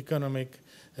 the economic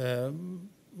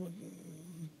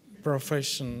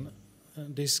profession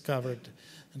discovered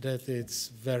that it's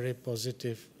very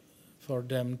positive for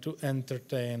them to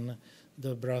entertain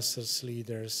the Brussels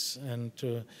leaders and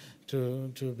to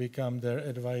become their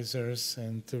advisors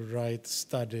and to write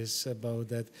studies about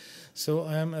that. So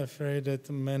I am afraid that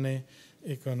many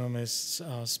economists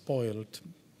are spoiled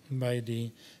by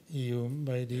the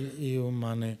EU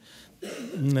money.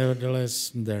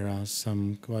 Nevertheless, there are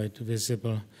some quite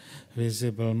visible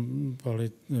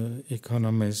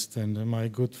economists, and my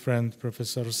good friend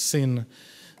Professor Sin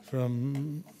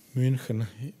from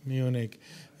Munich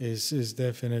is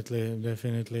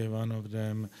definitely one of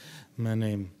them.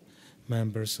 Many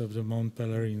members of the Mont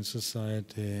Pelerin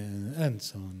Society, and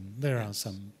so on. There are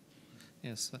some.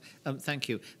 Yes, thank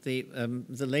you. The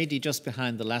lady just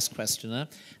behind the last questioner,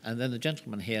 and then the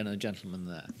gentleman here and the gentleman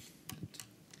there.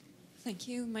 Thank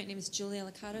you. My name is Julia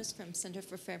Lakatos from Center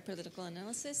for Fair Political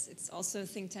Analysis. It's also a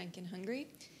think tank in Hungary.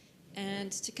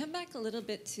 And to come back a little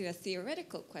bit to a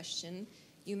theoretical question,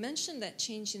 you mentioned that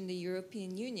change in the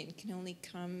European Union can only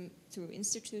come through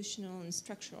institutional and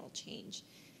structural change.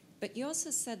 But you also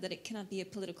said that it cannot be a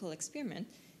political experiment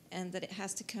and that it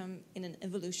has to come in an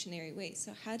evolutionary way.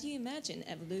 So how do you imagine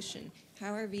evolution?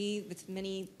 How are we, with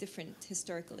many different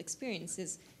historical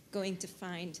experiences, going to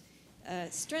find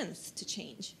strength to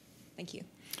change? Thank you.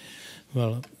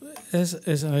 Well,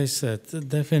 as I said,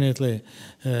 definitely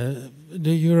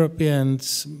the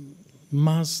Europeans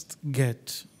must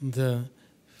get the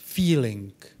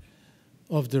feeling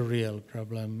of the real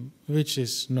problem, which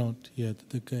is not yet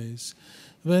the case.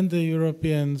 When the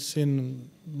Europeans,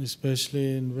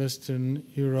 especially in Western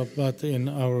Europe, but in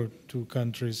our two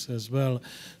countries as well,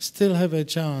 still have a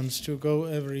chance to go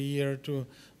every year to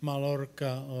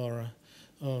Mallorca or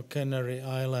Canary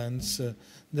Islands,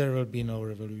 there will be no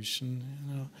revolution.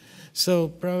 So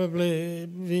probably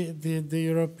the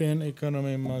European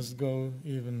economy must go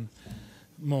even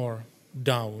more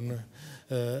down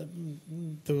to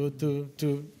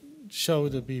show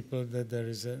the people that there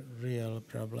is a real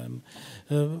problem.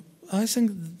 I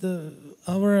think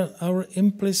our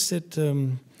implicit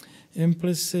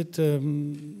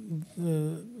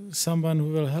someone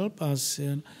who will help us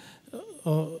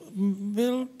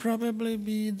will probably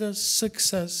be the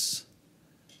success,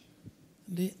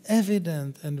 the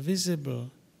evident and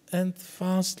visible and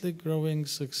fastly growing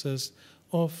success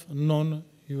of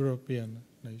non-European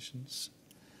nations.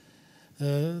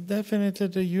 Definitely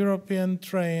the European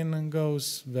train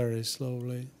goes very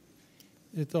slowly.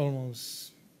 It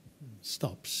almost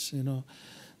stops,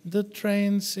 The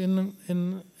trains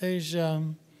in Asia,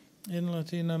 in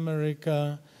Latin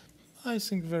America, I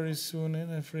think very soon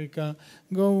in Africa,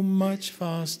 go much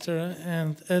faster,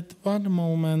 and at one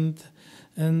moment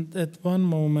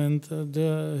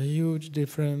the huge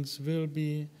difference will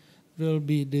be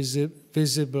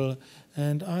visible,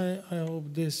 and I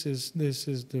hope this is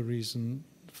the reason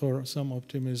for some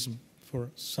optimism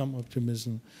for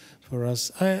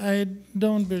us. I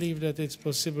don't believe that it's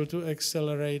possible to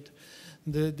accelerate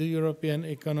the European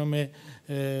economy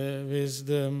with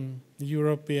the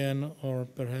European or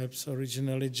perhaps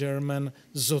originally German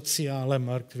soziale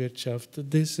Marktwirtschaft.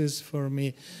 This is for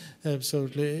me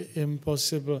absolutely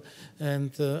impossible,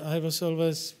 and I was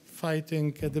always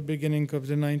fighting at the beginning of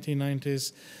the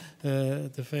 1990s.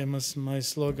 My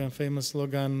famous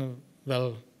slogan,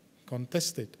 well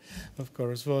contested, of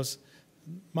course, was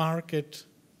market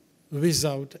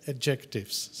without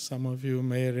adjectives. Some of you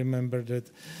may remember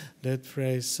that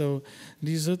phrase. So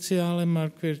the soziale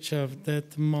Marktwirtschaft,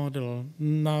 that model,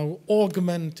 now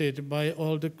augmented by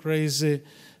all the crazy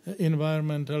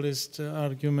environmentalist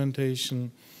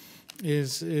argumentation,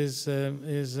 is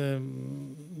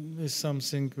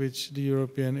something which the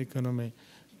European economy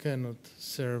cannot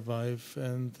survive,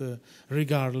 and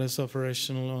regardless of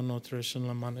rational or not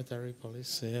rational monetary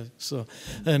policy, so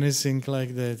anything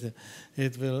like that,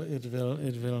 it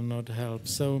will not help.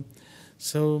 So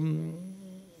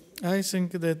I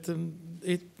think that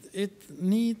it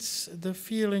needs the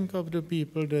feeling of the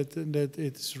people that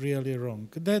it's really wrong.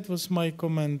 That was my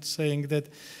comment, saying that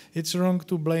it's wrong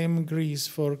to blame Greece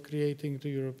for creating the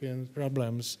European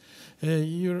problems.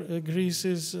 Greece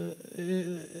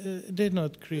did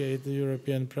not create the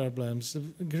European problems.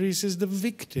 Greece is the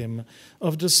victim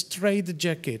of the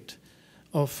straitjacket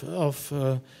of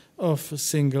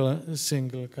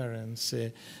single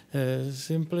currency.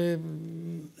 Simply,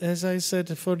 as I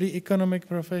said, for the economic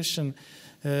profession,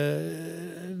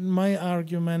 my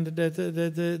argument that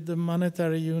the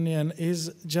monetary union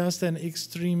is just an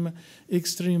extreme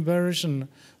version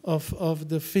of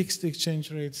the fixed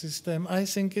exchange rate system, I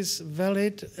think is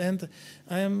valid, and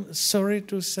I am sorry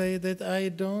to say that I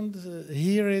don't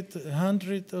hear it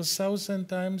 100 or 1,000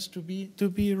 times to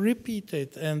be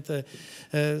repeated. And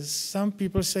some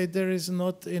people say there is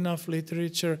not enough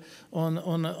literature on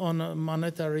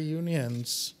monetary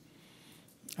unions.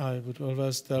 I would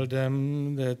always tell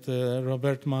them that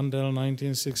Robert Mundell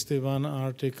 1961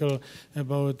 article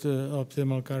about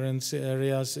optimal currency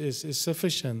areas is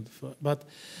sufficient. But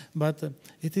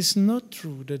it is not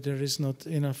true that there is not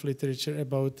enough literature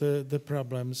about the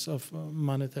problems of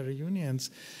monetary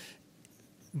unions.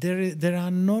 There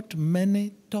are not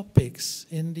many topics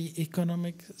in the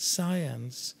economic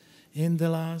science in the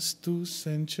last 2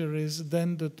 centuries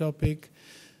than the topic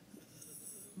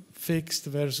fixed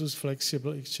versus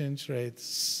flexible exchange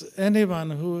rates.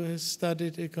 Anyone who has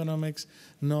studied economics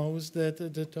knows that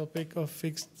the topic of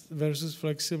fixed versus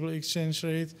flexible exchange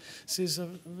rates is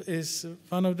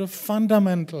one of the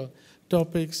fundamental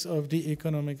topics of the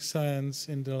economic science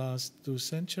in the last 2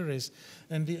 centuries.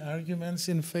 And the arguments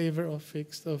in favor of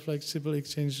fixed or flexible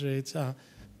exchange rates are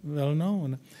well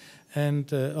known.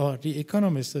 And or the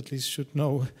economists at least should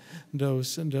know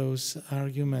those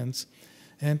arguments.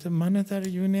 And the monetary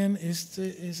union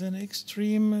is an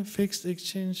extreme fixed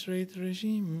exchange rate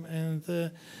regime. And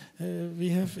we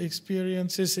have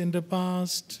experiences in the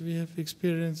past, we have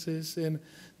experiences in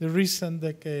the recent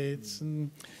decades. And,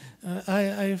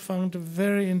 I found a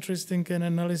very interesting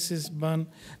analysis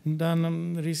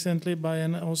done recently by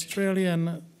an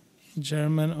Australian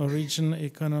German origin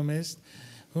economist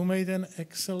who made an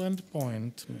excellent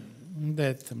point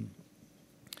that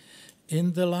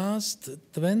in the last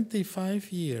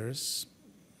 25 years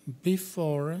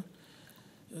before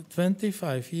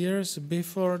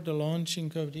the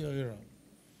launching of the euro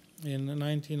in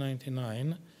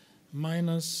 1999,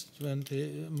 minus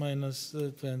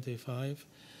 25,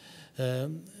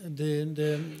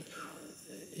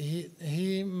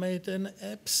 he made an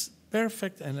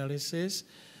perfect analysis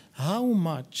how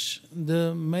much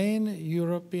the main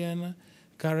European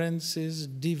currencies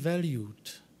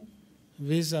devalued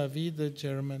vis-à-vis the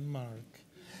German mark.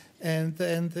 And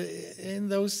in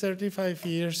those 35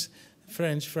 years,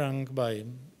 French franc by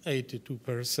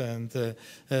 82%, the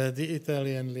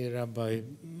Italian lira by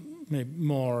maybe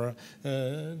more,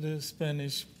 the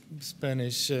Spanish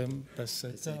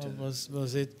peseta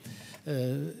was it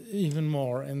even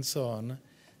more, and so on.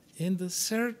 In the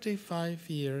 35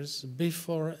 years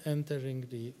before entering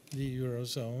the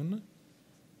Eurozone,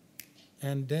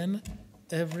 and then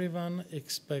everyone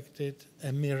expected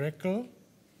a miracle,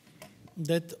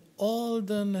 that all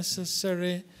the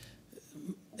necessary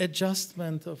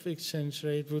adjustment of exchange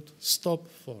rate would stop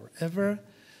forever,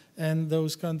 and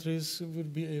those countries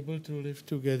would be able to live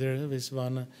together with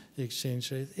one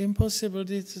exchange rate. Impossible.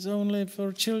 It's only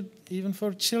for even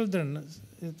for children.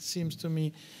 It seems to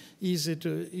me easy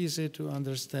to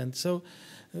understand. So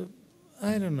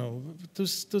I don't know. To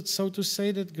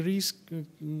say that Greece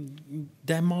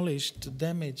damaged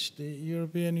the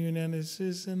European Union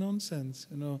is a nonsense.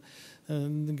 You know,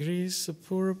 Greece,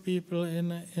 poor people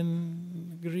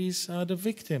in Greece are the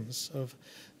victims of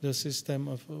the system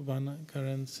of one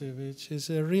currency, which is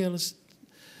a real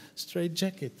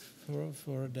straitjacket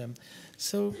for them.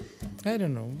 So I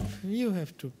don't know. You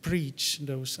have to preach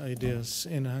those ideas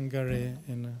in Hungary,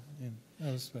 in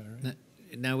elsewhere.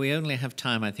 Now, we only have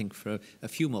time, I think, for a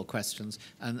few more questions,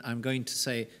 and I'm going to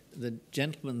say the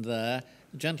gentleman there,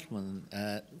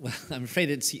 well, I'm afraid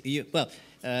it's you. Well,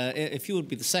 if you would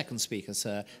be the second speaker,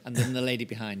 sir, and then the lady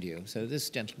behind you. So this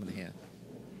gentleman here.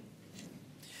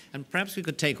 And perhaps we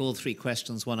could take all three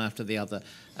questions one after the other,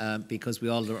 because we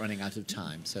all are running out of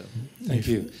time. So, thank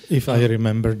you. If I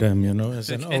remember them, as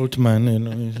an old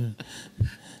man,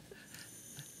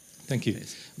 Thank you.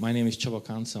 My name is Csaba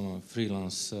Kánc. I'm a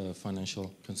freelance financial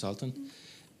consultant.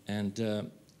 And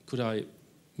could I,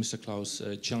 Mr. Klaus,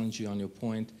 challenge you on your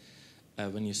point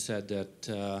when you said that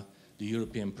the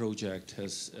European project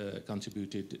has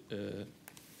contributed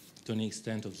to an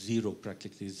extent of zero,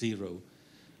 practically zero,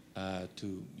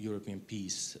 to European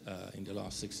peace in the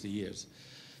last 60 years,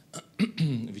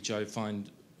 which I find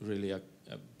really a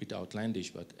bit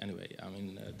outlandish, but anyway, I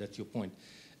mean, that's your point.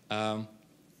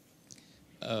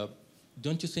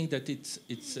 Don't you think that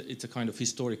it's a kind of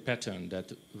historic pattern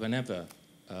that whenever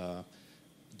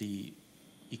the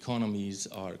economies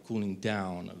are cooling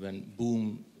down, when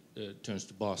boom turns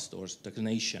to bust or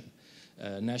stagnation,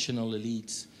 national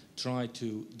elites try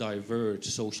to divert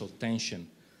social tension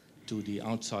to the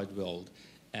outside world,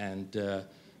 and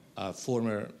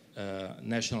former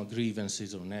national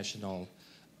grievances or national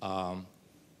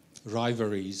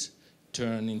rivalries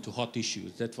turn into hot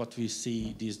issues. That's what we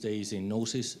see these days in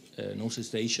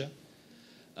Northeast Asia,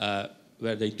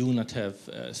 where they do not have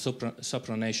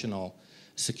supranational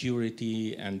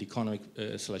security and economic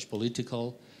 /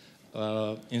 political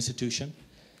institution.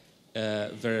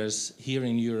 Whereas here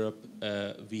in Europe,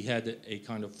 we had a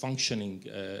kind of functioning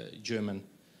German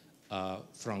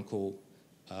Franco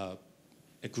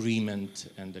agreement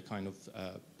and a kind of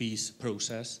peace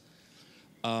process.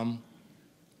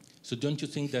 So don't you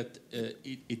think that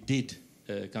it did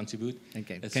contribute?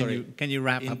 Okay. Sorry, Can you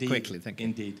wrap indeed, up quickly? Thank you.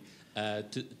 Indeed.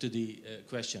 To the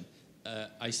question,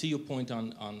 I see your point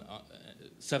on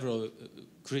several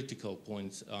critical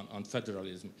points on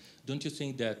federalism. Don't you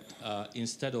think that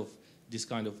instead of this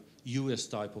kind of U.S.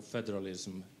 type of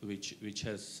federalism, which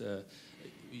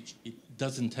it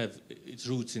doesn't have its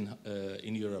roots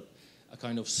in Europe, a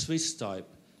kind of Swiss type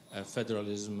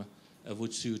federalism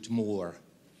would suit more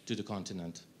to the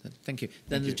continent? Thank you.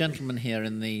 Then the gentleman here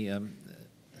in the...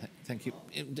 thank you.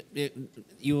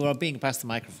 You are being passed the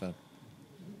microphone.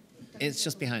 It's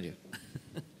just behind you.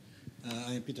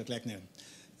 I am Peter Kleckner.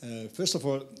 First of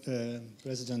all,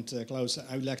 President Klaus,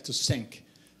 I would like to thank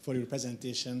for your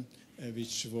presentation,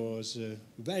 which was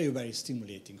very, very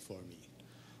stimulating for me.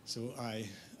 So I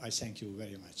thank you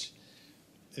very much.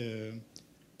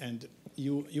 And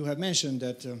you have mentioned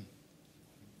that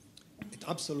it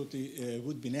absolutely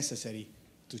would be necessary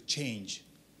to change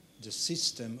the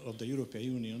system of the European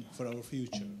Union for our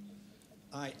future.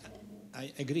 I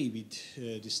agree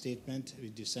with this statement,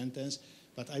 with this sentence,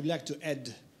 but I would like to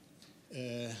add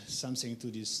something to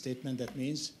this statement. That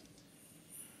means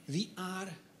we are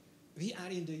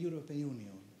in the European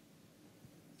Union.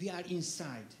 We are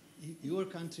inside. Your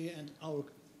country and our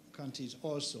country is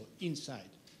also inside.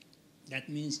 That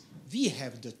means we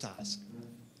have the task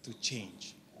to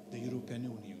change the European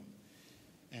Union.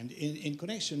 And in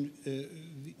connection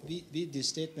with this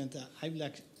statement, I would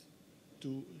like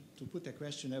to put a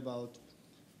question about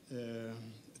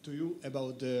to you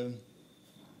about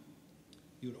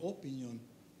your opinion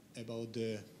about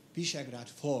the Visegrad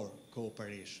 4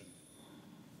 cooperation.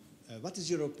 What is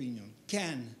your opinion?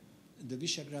 Can the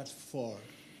Visegrad 4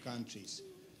 countries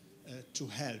to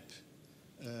help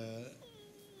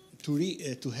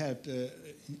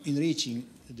in reaching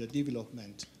the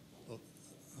development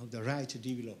of the right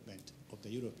development of the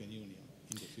European Union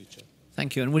in the future?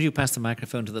 Thank you. And would you pass the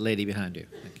microphone to the lady behind you?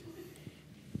 Thank you.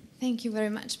 Thank you very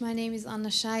much. My name is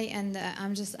Anna Shai, and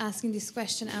I'm just asking this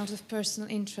question out of personal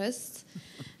interest.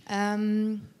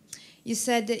 You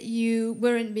said that you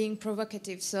weren't being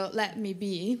provocative, so let me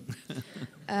be.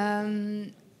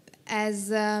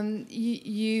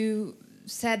 You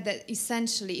said that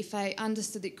essentially, if I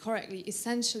understood it correctly,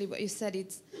 essentially what you said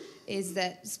is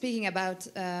that speaking about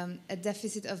a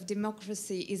deficit of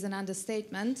democracy is an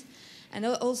understatement, and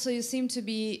also you seem to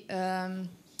be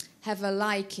have a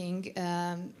liking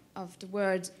of the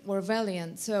word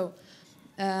Orwellian. So,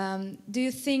 do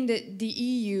you think that the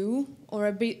EU, or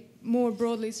a bit more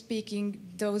broadly speaking,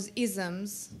 those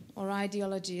isms or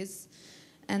ideologies,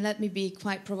 and let me be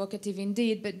quite provocative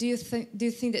indeed, but do you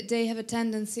think that they have a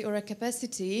tendency or a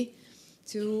capacity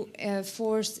to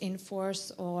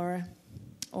enforce or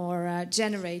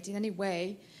generate in any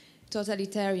way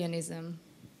totalitarianism?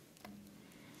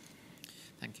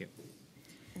 Thank you.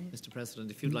 Mr.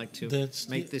 President, if you'd like to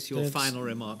make this your final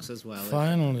remarks as well.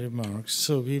 Final remarks.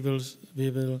 So we will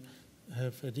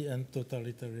have at the end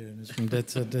totalitarianism.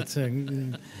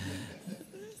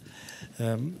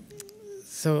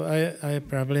 So I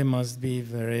probably must be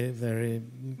very, very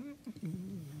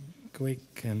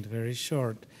quick and very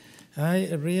short. I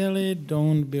really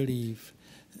don't believe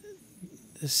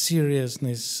the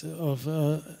seriousness of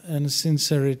and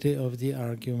sincerity of the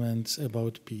arguments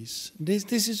about peace.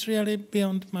 This is really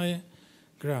beyond my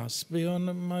grasp,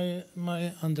 beyond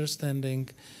my understanding.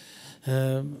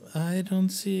 I don't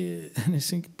see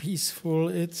anything peaceful.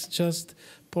 It's just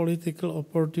political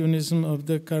opportunism of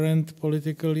the current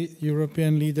political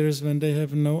European leaders when they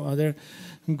have no other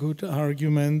good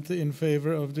argument in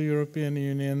favor of the European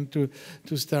Union to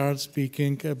start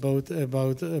speaking about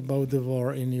the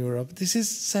war in Europe. This is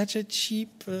such a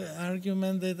cheap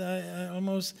argument that I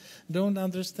almost don't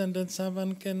understand that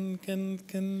someone can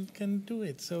do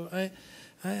it. So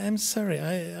I'm sorry.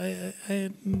 I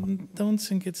don't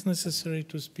think it's necessary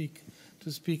to speak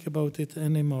about it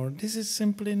anymore. This is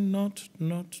simply not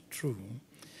true.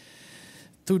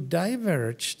 To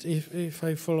diverge, if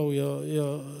I follow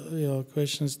your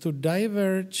questions, to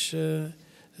diverge,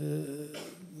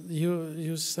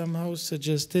 you somehow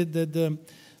suggested that the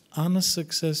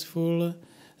unsuccessful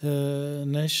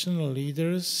national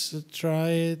leaders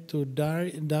try to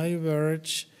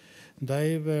diverge.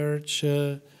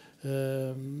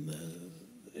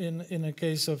 In a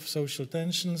case of social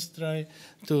tensions, try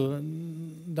to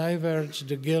diverge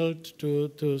the guilt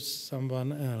to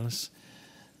someone else.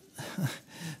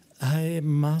 I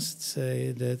must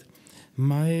say that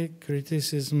my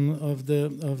criticism of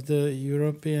the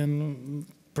European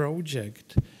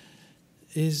project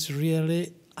is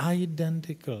really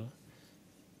identical.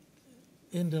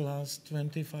 In the last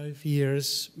 25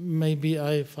 years, maybe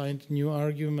I find new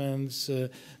arguments,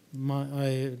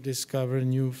 I discover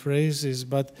new phrases,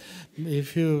 but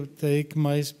if you take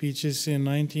my speeches in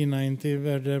 1990,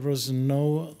 where there was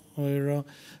no euro,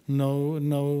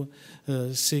 no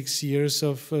 6 years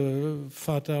of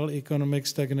fatal economic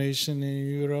stagnation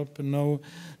in Europe, no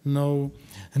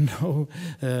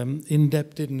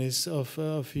indebtedness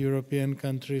of European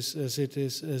countries as it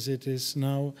is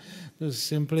now.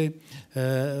 Simply,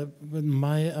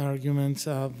 my arguments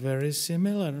are very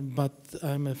similar, but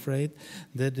I'm afraid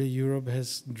that Europe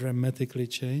has dramatically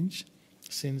changed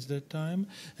since that time,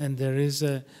 and there is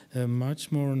a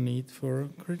much more need for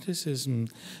criticism.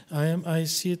 I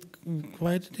see it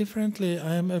quite differently.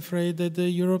 I am afraid that the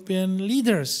European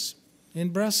leaders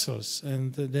in Brussels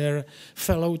and their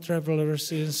fellow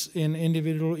travelers in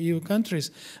individual EU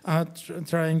countries are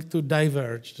trying to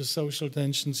diverge the social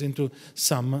tensions into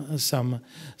some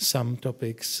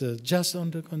topics. Just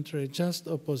on the contrary, just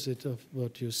opposite of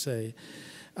what you say.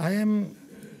 I am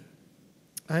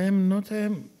not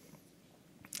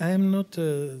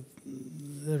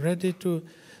ready to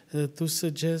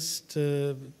suggest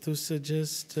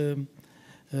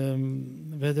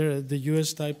whether the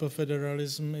US type of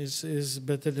federalism is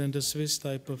better than the Swiss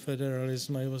type of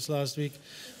federalism. I was last week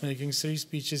making 3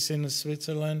 speeches in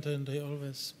Switzerland, and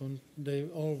they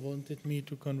all wanted me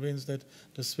to convince that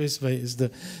the Swiss way is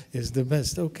the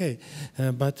best. Okay,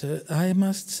 but I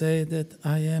must say that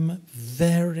I am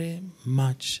very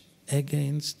much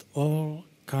against all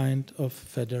kind of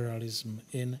federalism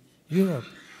in Europe.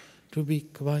 To be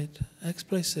quite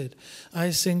explicit,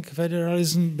 I think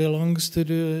federalism belongs to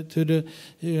the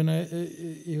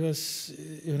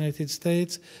United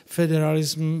States.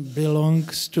 Federalism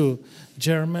belongs to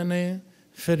Germany.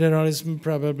 Federalism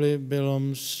probably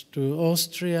belongs to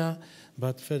Austria,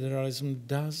 but federalism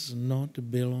does not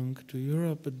belong to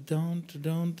Europe.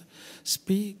 Don't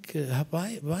speak.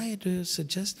 Why do you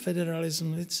suggest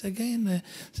federalism? It's again a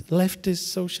leftist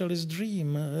socialist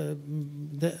dream.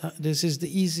 This is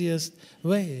the easiest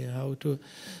way how to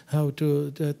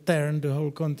turn the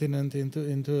whole continent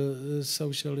into a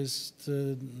socialist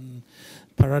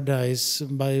paradise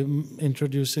by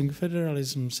introducing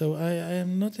federalism. So I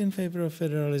am not in favor of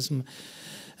federalism.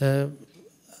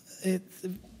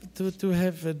 To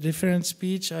have a different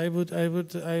speech, I would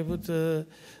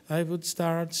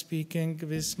start speaking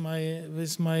with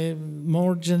my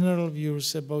more general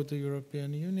views about the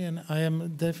European Union. I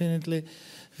am definitely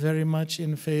very much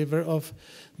in favor of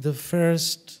the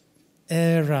first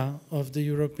era of the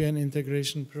European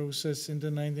integration process in the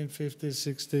 1950s,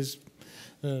 60s,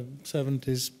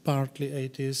 70s, partly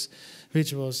 80s,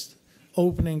 which was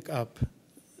opening up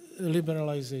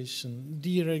liberalization,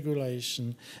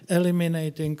 deregulation,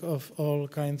 eliminating of all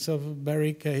kinds of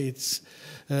barricades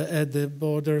at the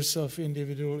borders of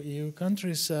individual EU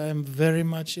countries. I'm very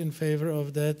much in favor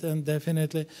of that, and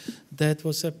definitely that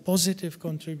was a positive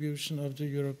contribution of the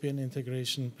European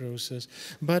integration process.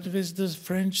 But with the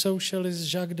French socialist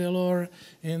Jacques Delors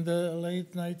in the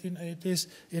late 1980s,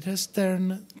 it has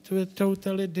turned to a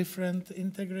totally different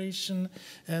integration,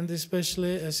 and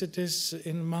especially as it is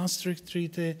in Maastricht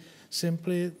Treaty,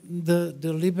 simply the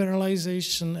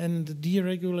liberalization and the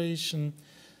deregulation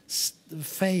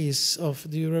phase of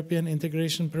the European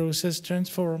integration process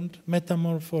transformed,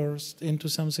 metamorphosed into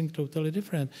something totally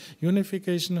different.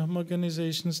 Unification,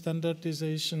 homogenization,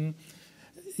 standardization,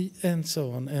 and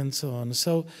so on, and so on.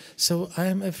 So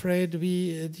I'm afraid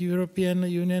the European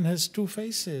Union has two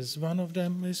faces. One of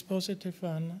them is positive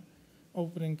one,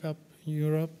 opening up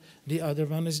Europe. The other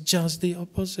one is just the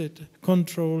opposite,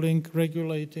 controlling,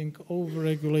 regulating,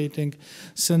 over-regulating,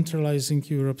 centralizing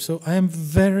Europe. So I am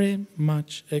very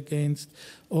much against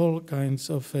all kinds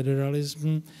of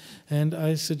federalism, and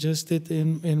I suggested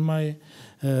in my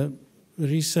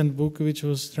recent book, which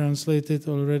was translated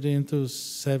already into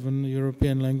 7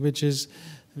 European languages,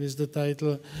 with the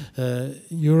title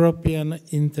European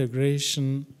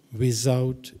Integration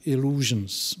Without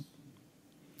Illusions.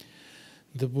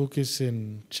 The book is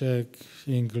in Czech,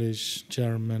 English,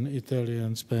 German,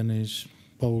 Italian, Spanish,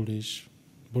 Polish,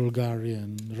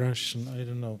 Bulgarian, Russian, I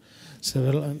don't know.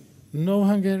 Several, no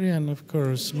Hungarian, of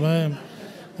course.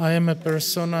 I am a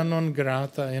persona non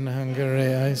grata in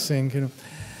Hungary, I think.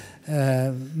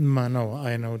 No,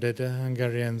 I know that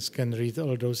Hungarians can read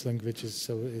all those languages,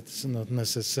 so it's not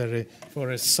necessary for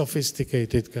a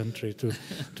sophisticated country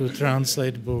to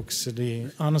translate books.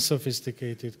 The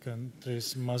unsophisticated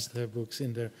countries must have books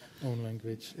in their own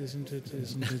language, isn't it?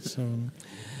 Isn't it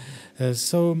so?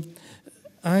 So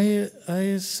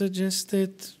I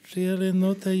suggested really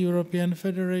not a European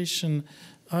federation.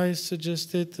 I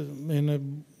suggested in a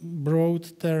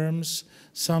broad terms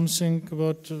something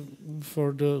what,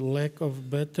 for the lack of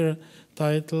better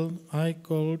title, I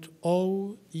called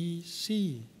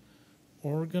OEC,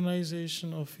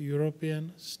 Organization of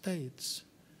European States,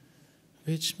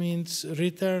 which means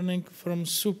returning from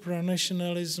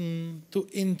supranationalism to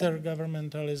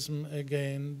intergovernmentalism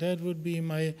again. That would be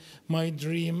my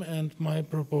dream and my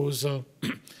proposal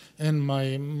and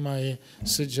my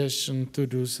suggestion to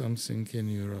do something in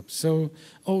Europe. So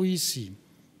OEC.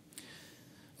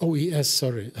 OES,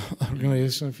 sorry,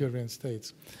 Organization of European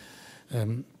States.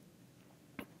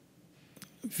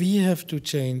 We have to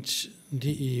change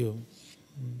the EU.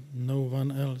 No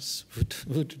one else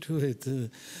would do it.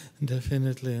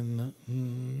 Definitely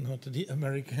not the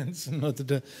Americans, not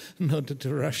the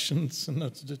Russians,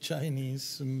 not the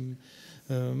Chinese.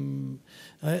 We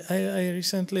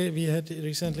had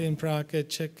recently in Prague a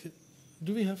Czech.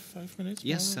 Do we have 5 minutes?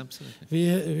 Yes, absolutely.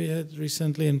 We had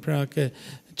recently in Prague a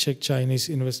Czech-Chinese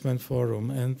investment forum,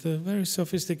 and a very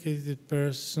sophisticated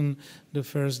person, the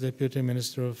first deputy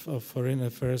minister of foreign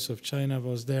affairs of China,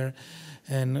 was there,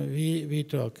 and we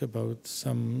talk about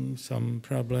some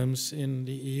problems in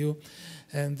the EU,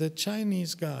 and the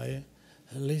Chinese guy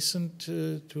listened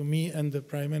to me and the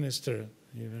prime minister.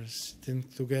 We were sitting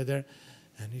together,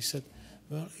 and he said,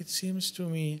 "Well, it seems to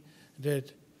me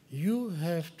that you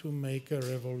have to make a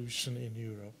revolution in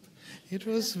Europe." It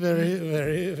was very,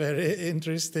 very, very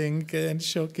interesting and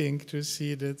shocking to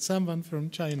see that someone from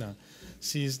China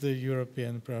sees the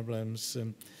European problems.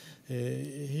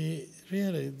 He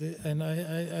really, and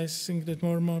I think that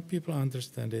more and more people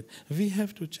understand it. We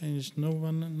have to change, no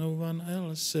one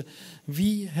else.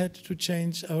 We had to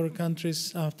change our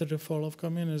countries after the fall of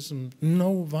communism.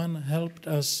 No one helped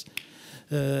us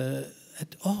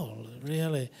at all,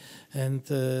 really, and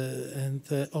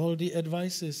all the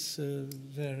advices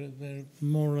were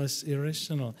more or less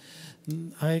irrational.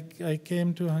 I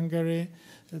came to Hungary,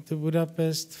 to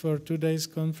Budapest, for 2 days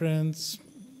conference,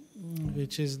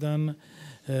 which is done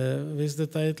with the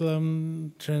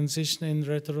title Transition in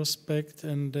Retrospect,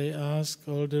 and they ask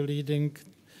all the leading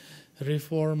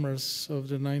reformers of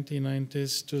the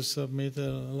 1990s to submit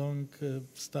a long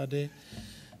study.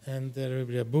 And there will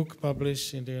be a book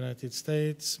published in the United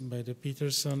States by the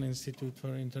Peterson Institute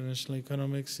for International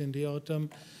Economics in the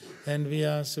autumn, and we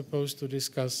are supposed to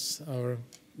discuss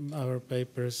our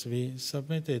papers we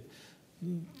submitted.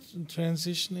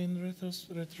 Transition in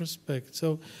retrospect.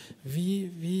 So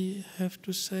we have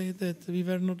to say that we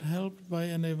were not helped by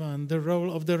anyone. The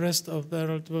role of the rest of the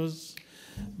world was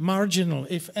marginal,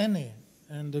 if any.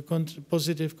 and the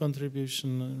positive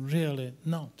contribution, really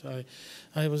not.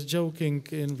 I was joking,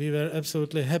 and we were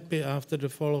absolutely happy after the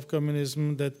fall of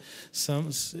communism that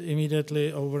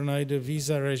immediately overnight the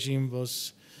visa regime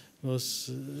was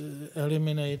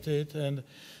eliminated, and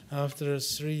after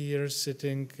 3 years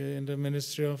sitting in the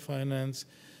Ministry of Finance,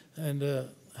 and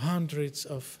hundreds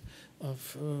of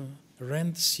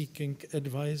rent-seeking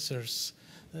advisors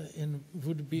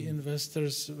would-be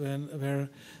investors were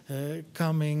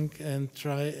coming and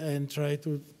try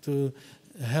to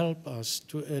help us,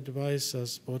 to advise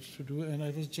us what to do. And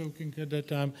I was joking at that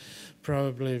time,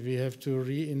 probably we have to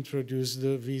reintroduce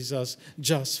the visas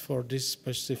just for this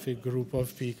specific group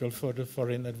of people, for the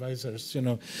foreign advisors, you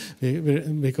know,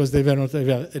 because they were not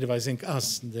advising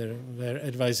us, they were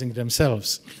advising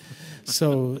themselves.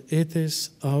 So it is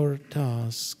our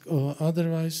task, or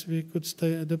otherwise we could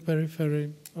stay at the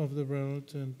periphery of the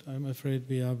world, and I'm afraid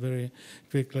we are very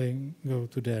quickly go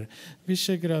to there.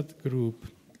 Visegrad Group.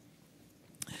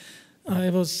 I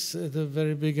was at the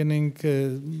very beginning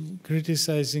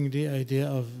criticizing the idea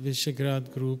of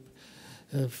Visegrad Group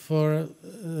for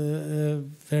a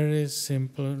very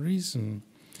simple reason,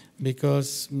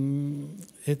 because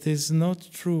it is not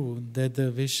true that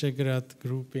the Visegrad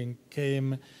grouping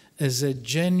came as a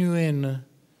genuine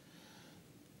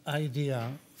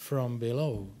idea from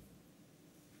below.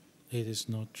 It is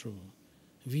not true.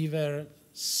 We were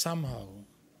somehow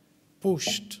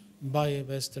pushed by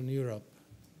Western Europe,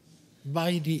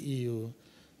 by the EU,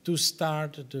 to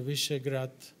start the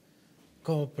Visegrad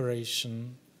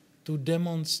cooperation, to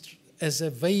demonstrate as a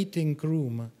waiting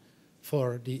room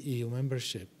for the EU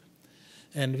membership.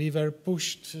 And we were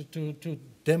pushed to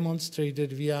demonstrate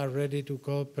that we are ready to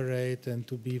cooperate and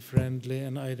to be friendly,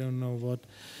 and I don't know what.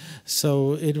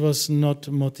 So it was not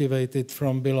motivated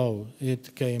from below.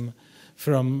 It came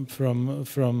from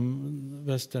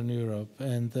Western Europe.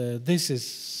 And this is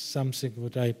something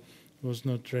that I was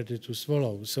not ready to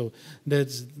swallow. So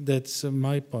that's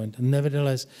my point.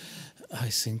 Nevertheless, I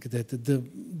think that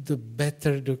the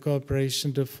better the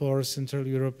cooperation the 4 Central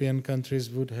European countries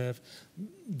would have,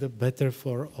 the better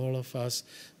for all of us.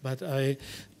 But I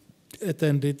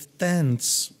attended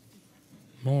tens,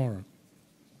 more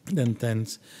than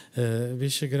tens,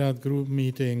 Visegrad Group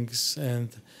meetings, and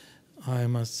I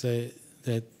must say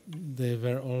that they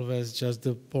were always just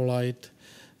the polite,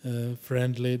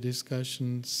 friendly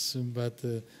discussions, but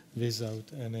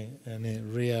without any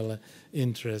real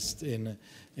interest in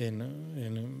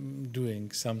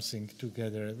doing something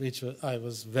together, which I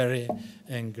was very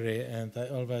angry, and I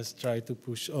always try to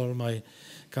push all my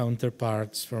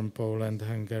counterparts from Poland,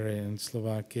 Hungary, and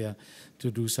Slovakia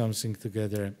to do something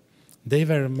together. They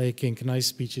were making nice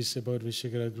speeches about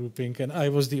Visegrad grouping, and I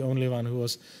was the only one who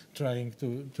was trying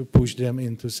to push them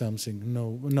into something.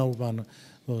 No one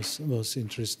was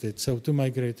interested. So to my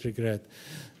great regret,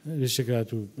 Visegrad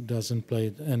Group doesn't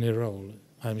play any role.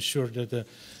 I'm sure that the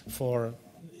 4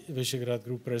 Visegrad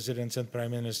Group presidents and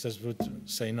prime ministers would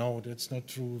say, no, that's not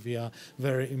true. We are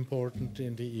very important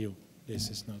in the EU. This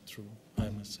is not true, I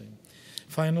must say.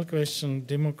 Final question,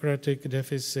 democratic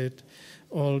deficit,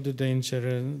 all the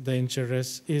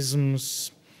dangerous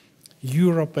isms,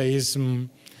 Europeism.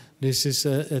 This is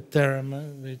a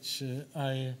term which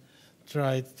I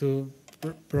tried to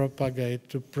propagate,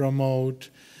 to promote.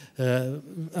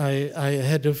 I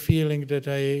had a feeling that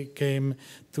I came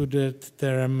to that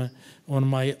term on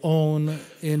my own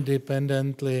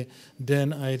independently.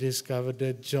 Then I discovered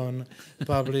that John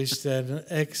published an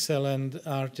excellent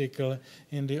article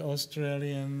in the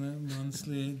Australian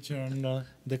monthly journal,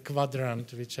 The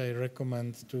Quadrant, which I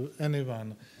recommend to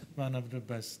anyone, one of the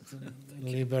best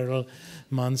liberal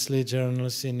monthly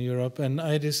journals in Europe. And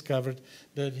I discovered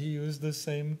that he used the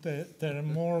same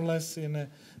term more or less in a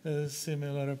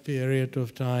similar period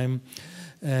of time.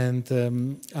 And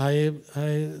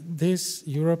this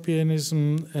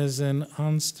Europeanism as an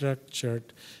unstructured,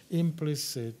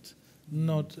 implicit,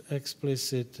 not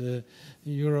explicit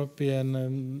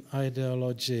European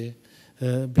ideology,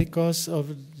 because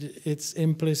of its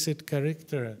implicit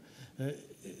character,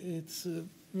 it's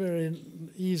very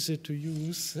easy to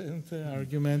use, and the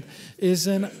argument is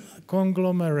a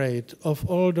conglomerate of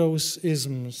all those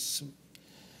isms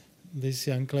this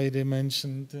young lady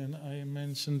mentioned and I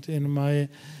mentioned in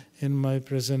my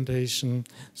presentation.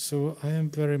 So I am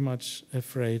very much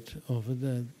afraid of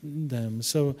them.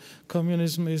 So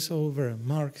communism is over,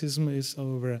 Marxism is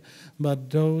over, but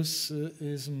those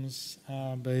isms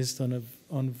are based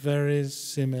on very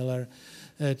similar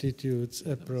attitudes,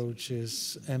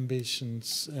 approaches,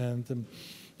 ambitions, and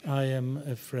I am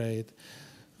afraid.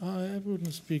 I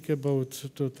wouldn't speak about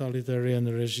totalitarian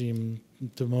regime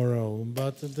tomorrow,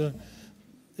 but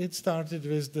it started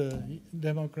with the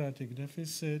democratic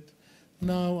deficit.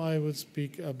 Now I would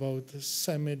speak about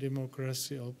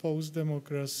semi-democracy or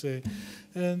post-democracy,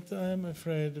 and I'm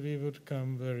afraid we would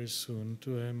come very soon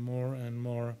to a more and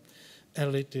more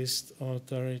elitist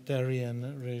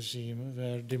authoritarian regime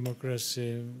where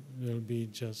democracy will be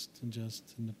just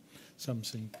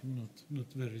something not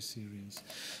very serious.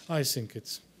 I think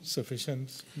it's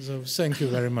sufficient. So thank you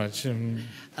very much.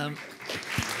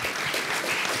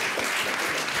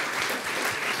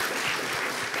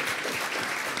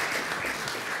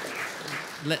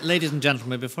 Ladies and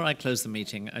gentlemen, before I close the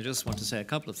meeting, I just want to say a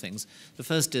couple of things. The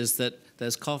first is that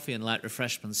there's coffee and light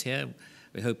refreshments here.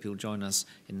 We hope you'll join us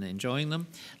in enjoying them.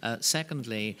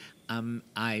 Secondly,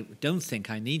 I don't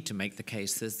think I need to make the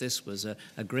case that this was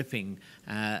a gripping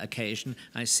occasion.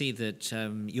 I see that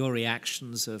your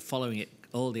reactions following it,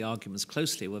 all the arguments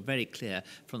closely, were very clear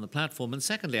from the platform. And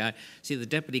secondly, I see the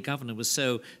Deputy Governor was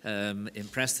so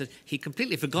impressed that he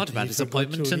completely forgot about his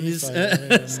appointment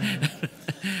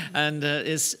and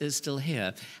is still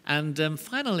here. And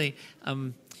finally, a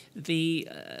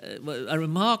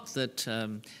remark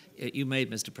that you made,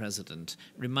 Mr. President,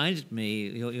 reminded me,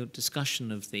 your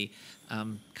discussion of the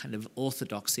kind of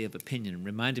orthodoxy of opinion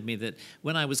reminded me that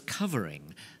when I was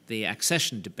covering the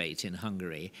accession debate in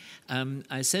Hungary,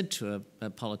 I said to a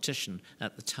politician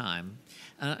at the time,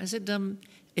 I said,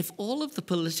 if all of the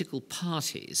political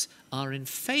parties are in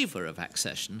favor of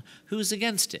accession, who's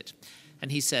against it?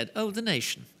 And he said, oh, the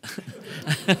nation.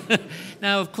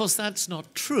 Now, of course, that's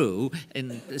not true,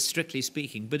 strictly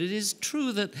speaking, but it is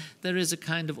true that there is a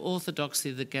kind of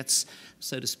orthodoxy that gets,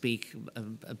 so to speak,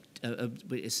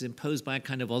 is imposed by a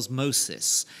kind of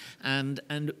osmosis. And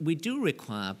we do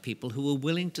require people who are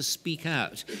willing to speak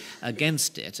out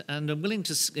against it and are willing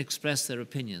to express their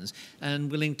opinions and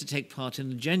willing to take part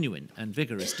in a genuine and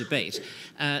vigorous debate.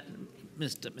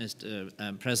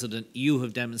 Mr. President, you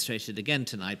have demonstrated again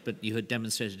tonight, but you had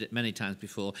demonstrated it many times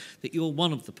before, that you're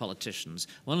one of the politicians,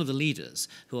 one of the leaders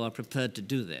who are prepared to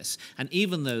do this. And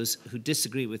even those who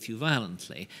disagree with you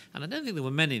violently, and I don't think there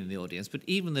were many in the audience, but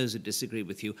even those who disagree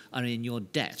with you are in your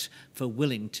debt for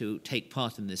willing to take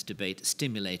part in this debate,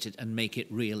 stimulate it, and make it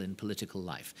real in political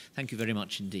life. Thank you very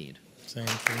much indeed. Thank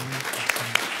you.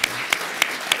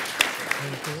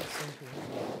 Thank you.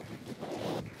 Thank you.